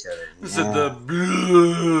love each other. Said the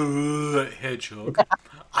blue hedgehog.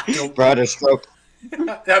 I don't. Brought a stroke.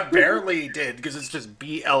 Apparently he did, because it's just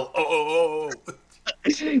BLOO.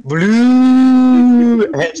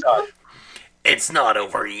 Blue hedgehog. It's not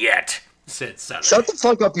over yet. Said Sally. Shut the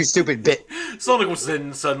fuck up, you stupid bitch. Sonic was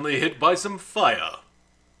then suddenly hit by some fire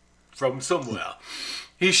from somewhere.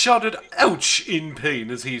 He shouted, "Ouch!" in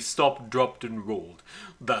pain as he stopped, dropped, and rolled.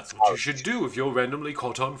 That's what you should do if you're randomly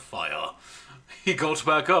caught on fire. He got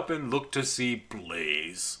back up and looked to see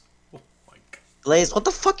Blaze. Oh my god. Blaze, what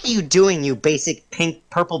the fuck are you doing, you basic pink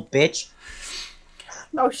purple bitch?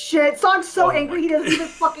 Oh shit, Sonic's so Oh my angry he doesn't even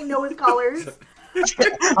fucking know his colors.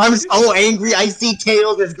 I'm so angry, I see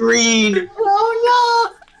Tails as green!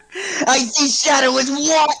 Oh I see Shadow as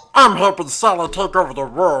white! I'm helping Sally take over the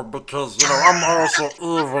world because, I'm also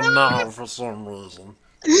evil now for some reason.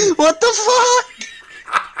 What the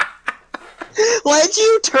fuck? Why'd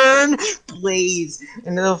you turn Blaze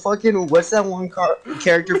into the fucking, what's that one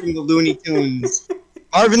character from the Looney Tunes?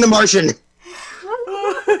 Marvin the Martian!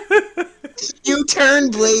 You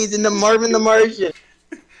turned Blaze into Marvin the Martian!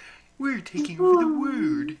 We're taking over the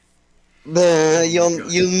world.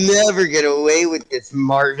 You'll never get away with this,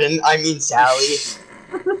 Marvin. I mean, Sally.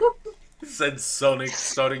 Said Sonic,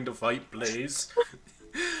 starting to fight Blaze.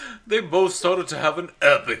 They both started to have an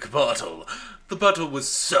epic battle. The battle was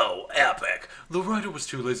so epic. The writer was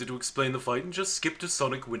too lazy to explain the fight and just skipped to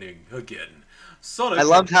Sonic winning again. Sonic. I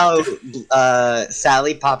loved how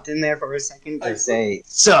Sally popped in there for a second to say,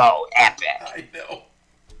 so epic. I know.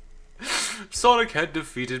 Sonic had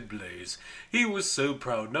defeated Blaze. He was so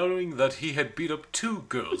proud knowing that he had beat up 2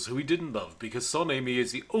 girls who he didn't love because SONAMY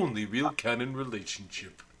is the only real canon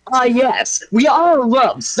relationship. Ah, yes, we all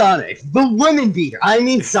love Sonic, the woman beater. I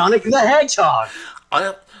mean Sonic the Hedgehog.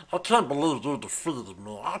 I can't believe you defeated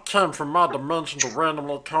me. I came from my dimension to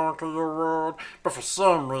randomly conquer your world, but for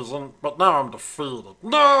some reason, now I'm defeated.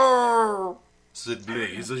 No! Said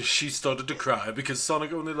Blaze as she started to cry because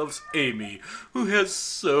Sonic only loves Amy, who has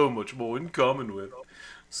so much more in common with.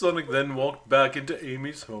 Sonic then walked back into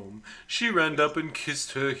Amy's home. She ran up and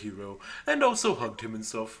kissed her hero, and also hugged him and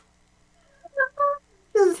stuff.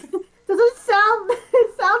 Does it sound?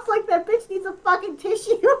 It sounds like that bitch needs a fucking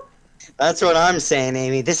tissue. That's what I'm saying,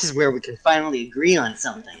 Amy. This is where we can finally agree on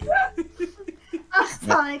something.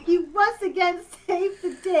 Sonic, you once again saved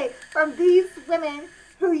the day from these women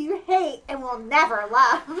who you hate and will never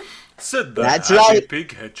love. Said the That's happy right.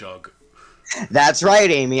 pig hedgehog. That's right,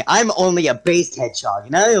 Amy. I'm only a based hedgehog,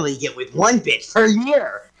 and I only get with 1 bitch per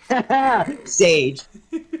year. Sage.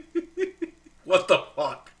 What the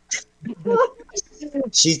fuck?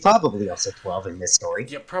 She's probably also 12 in this story,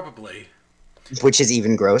 Yeah, probably. which is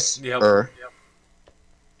even gross. Yep. Er.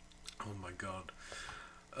 Oh my god.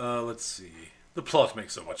 Let's see. The plot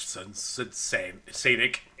makes so much sense. Said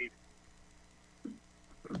Sadic.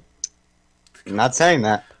 I'm not saying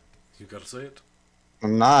that. You gotta say it.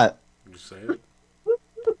 I'm not. You say it.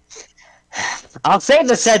 I'll say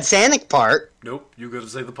the said Sanic part. Nope. You gotta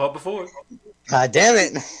say the part before. God damn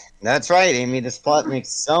it. That's right, Amy. This plot makes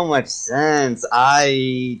so much sense.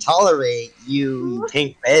 I tolerate you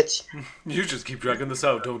pink bitch. You just keep dragging this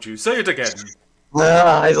out, don't you? Say it again.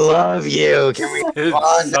 I love you. Can we move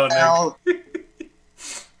on Sonic. now?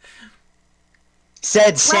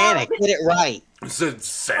 Said Sanic. Get it right. Said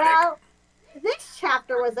Sadic. Well, this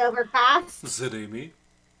chapter was overpassed. Said Amy.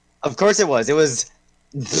 Of course it was. It was...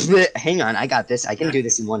 Hang on, I got this. I can do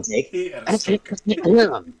this in 1 take. Yes.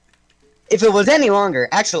 If it was any longer,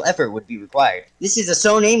 actual effort would be required. This is a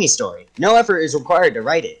SONAMY story. No effort is required to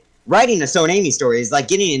write it. Writing a SONAMY story is like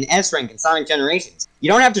getting an S rank in Sonic Generations. You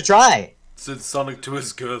don't have to try. Said Sonic to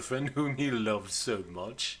his girlfriend, whom he loved so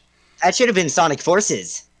much. That should have been Sonic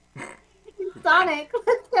Forces. Sonic,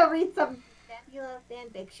 let's go read some fabulous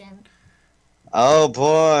fanfiction. Oh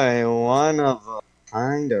boy, one of a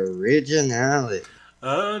kind originality.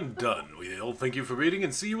 And done. We all thank you for reading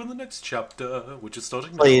and see you in the next chapter, which is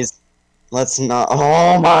starting now. Please, let's not.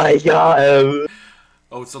 Oh my god.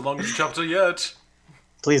 Oh, it's the longest chapter yet.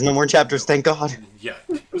 Please, no more chapters, thank god. Yeah,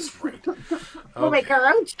 that's right. We'll make our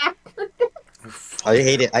own chapter. I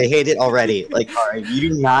hate it. I hate it already. Like, alright, you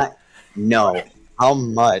do not know how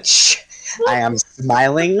much I am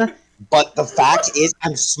smiling, but the fact is,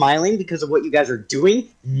 I'm smiling because of what you guys are doing,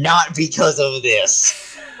 not because of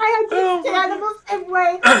this. I understand the same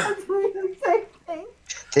way. I'm doing the same thing.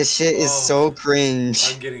 This shit is so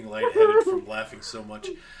cringe. I'm getting lightheaded from laughing so much.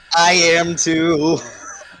 I am too.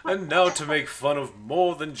 And now to make fun of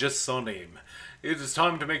more than just SONAMY. It is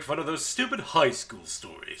time to make fun of those stupid high school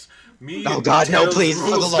stories. Me Oh and god, no, Tails please, for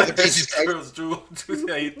the rules love of and Jesus Christ. girls do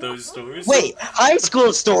hate those stories. Wait, high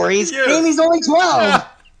school stories? Yes. Amy's only 12!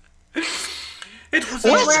 It was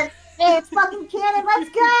What? It's fucking canon, let's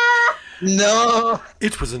go! No!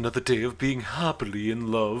 It was another day of being happily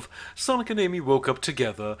in love. Sonic and Amy woke up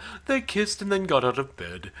together. They kissed and then got out of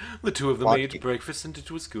bed. The 2 of them ate breakfast and it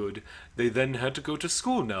was good. They then had to go to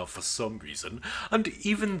school now for some reason. And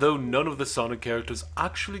even though none of the Sonic characters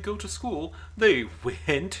actually go to school, they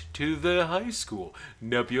went to their high school,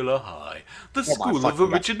 Nebula High, the school of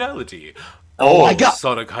originality. Oh my god!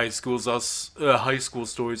 Sonic high school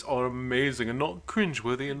stories are amazing and not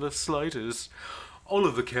cringeworthy in the slightest. All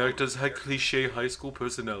of the characters had cliché high school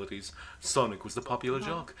personalities. Sonic was the popular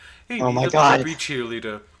jock. Amy, Oh my the god. preppy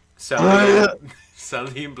cheerleader.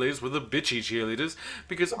 Sally and Blaze were the bitchy cheerleaders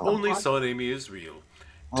because only SONAMY is real.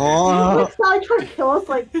 Oh, It's not trying to kill us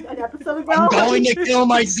like an episode ago. I'm going to kill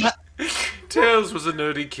myself! Tails was a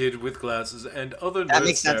nerdy kid with glasses and other That nerd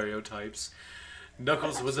makes sense. stereotypes.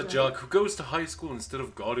 Knuckles was a jock who goes to high school instead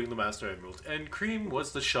of guarding the Master Emerald, and Cream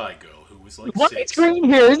was the shy girl who was like What 6. is green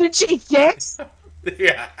here? Isn't she 6?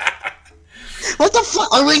 Yeah. What the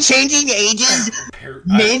fuck? Are we changing ages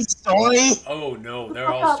mid-story? Oh no,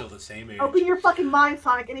 they're all still the same age. Open your fucking mind,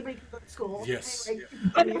 Sonic. Anybody can go to school. Yes.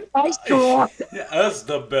 Anyway, As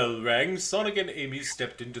the bell rang, Sonic and Amy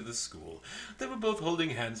stepped into the school. They were both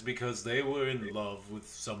holding hands because they were in love with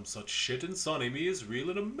some such shit, and SONAMY is real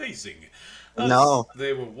and amazing. As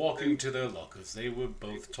they were walking to their lockers, they were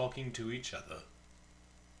both talking to each other.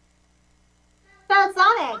 So,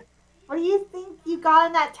 Sonic, what do you think you got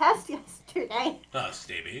in that test yesterday?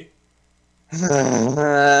 Amy.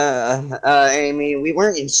 Amy, we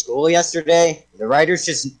weren't in school yesterday. The writers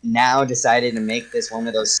just now decided to make this one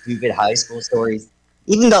of those stupid high school stories.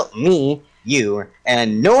 Even though me, you,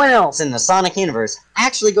 and no one else in the Sonic universe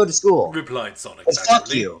actually go to school. Replied Sonic.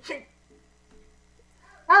 Fuck you.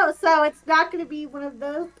 Oh, so it's not going to be one of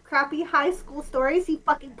those crappy high school stories, you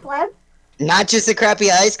fucking pleb? Not just a crappy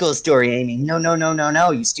high school story, Amy. No,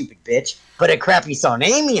 you stupid bitch. But a crappy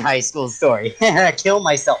SONAMY high school story. Kill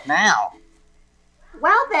myself now.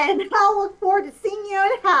 Well then, I'll look forward to seeing you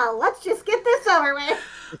in hell. Let's just get this over with.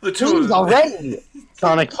 The two of them already.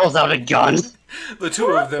 Sonic pulls out a gun. The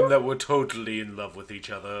two of them that were totally in love with each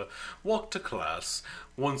other walked to class.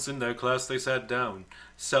 Once in their class, they sat down.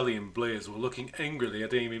 Sally and Blaze were looking angrily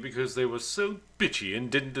at Amy because they were so bitchy and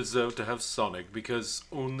didn't deserve to have Sonic because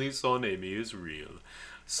only SONAMY is real.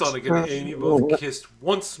 Sonic and Amy both kissed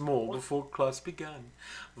once more before class began.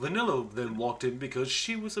 Vanilla then walked in because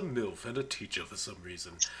she was a MILF and a teacher for some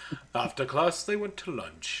reason. After class, they went to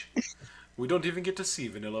lunch. We don't even get to see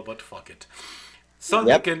Vanilla, but fuck it.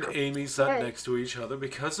 Sonic and Amy sat next to each other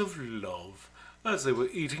because of love. As they were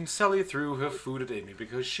eating, Sally threw her food at Amy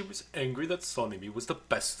because she was angry that SONAMY was the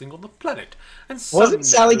best thing on the planet. And wasn't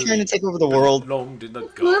Sally trying to take over the world? Belonged in the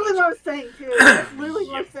garbage. Literally what I was saying too. That's literally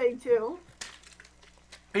what I was saying too.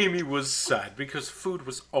 Amy was sad because food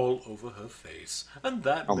was all over her face, and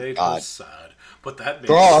that made her sad. But that made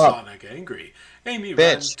Sonic angry. Amy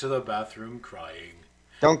ran to the bathroom crying.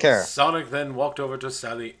 Don't care. Sonic then walked over to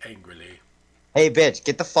Sally angrily. Hey, bitch,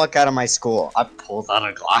 get the fuck out of my school. I pulled out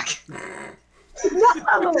a Glock.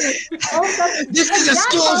 No! This is a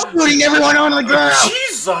school shooting everyone on the ground!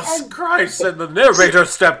 Jesus Christ! And the narrator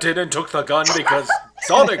stepped in and took the gun because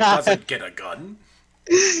Sonic doesn't get a gun.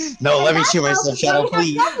 No, let me shoot myself, Shadow,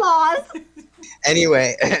 please.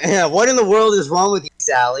 Anyway, what in the world is wrong with you,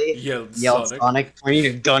 Sally? Yelled Sonic, pointing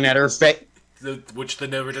a gun at her face. Which the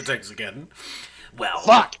narrator takes again. Well,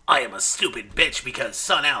 fuck! I am a stupid bitch because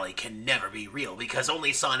SONALY can never be real because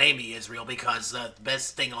only SONAMY is real because the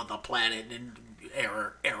best thing on the planet and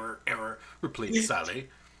error, replied Sally.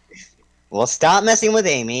 Well, stop messing with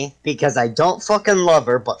Amy because I don't fucking love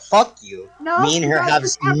her, but fuck you. No, me and her have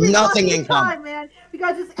nothing in common. Man.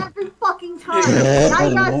 Because it's every fucking time. Now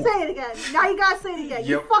you gotta say it again. Yep.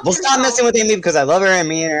 You well, stop messing with Amy because I love her and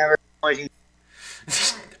me and her.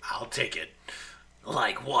 I'll take it.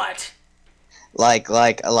 Like what? Well,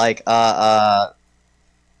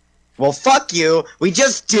 fuck you. We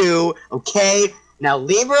just do, okay? Now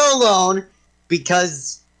leave her alone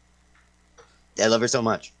because I love her so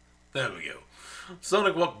much. There we go.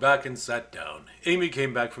 Sonic walked back and sat down. Amy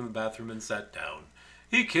came back from the bathroom and sat down.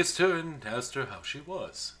 He kissed her and asked her how she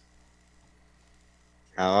was.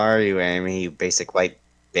 How are you, Amy, you basic white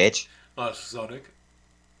bitch? Asked Sonic.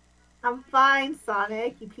 I'm fine,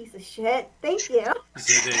 Sonic, you piece of shit. Thank you.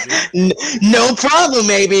 Said Amy. No problem,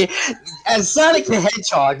 Amy. As Sonic the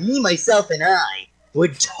Hedgehog, me, myself, and I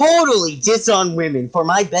would totally diss on women for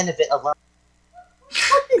my benefit alone.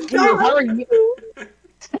 How are you?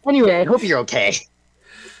 Anyway, I hope you're okay.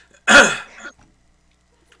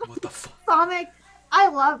 What the fuck? Sonic, I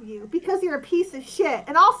love you because you're a piece of shit,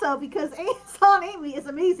 and also because SONAMY is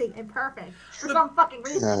amazing and perfect for some fucking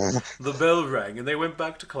reason. The bell rang and they went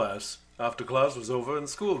back to class. After class was over and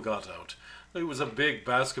school got out. It was a big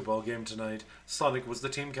basketball game tonight. Sonic was the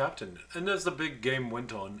team captain, and as the big game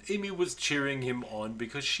went on, Amy was cheering him on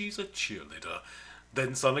because she's a cheerleader.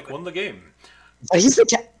 Then Sonic won the game. He's the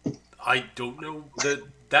captain. I don't know.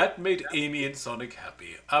 That made Amy and Sonic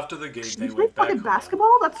happy. After the game, they went back home.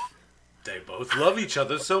 Basketball? That's... They both love each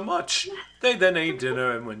other so much. They then ate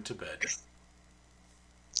dinner and went to bed.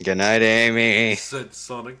 Good night, Amy. Said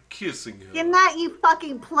Sonic, kissing her. Good night, you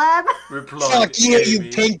fucking pleb. Replied fuck you, Amy.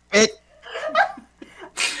 you pink bitch.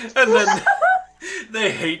 And then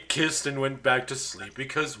they kissed and went back to sleep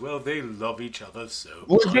because, well, they love each other so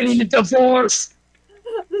much. We're getting a divorce.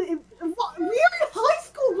 We're in high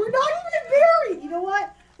school. We're not even married. You know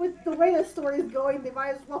what? With the way the story is going, they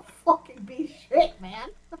might as well fucking be shit, man.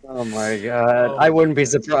 Oh my god. I wouldn't be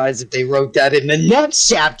surprised if they wrote that in the next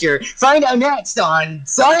chapter. Find out next on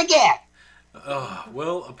Sonic X.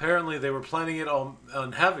 Well, apparently they were planning it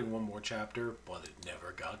on having one more chapter, but it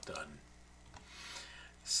never got done.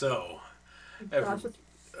 So,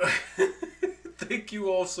 thank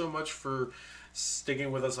you all so much for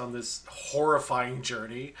sticking with us on this horrifying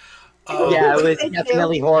journey. Yeah, it was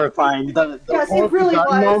definitely horrifying. The Yes, it really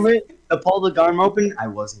was. moment, the pull the garm open, I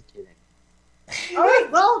wasn't kidding.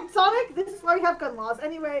 Alright, well, Sonic, this is why we have gun laws.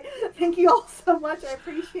 Anyway, thank you all so much. I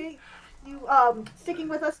appreciate you sticking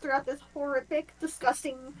with us throughout this horrific,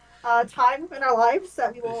 disgusting time in our lives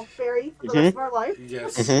that we will bury for the rest of our life.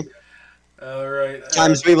 Yes. Alright.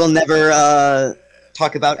 Times we will never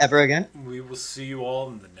talk about ever again. We will see you all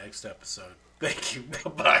in the next episode. Thank you.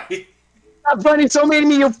 Bye-bye. Stop running so many of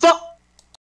me, you fuck!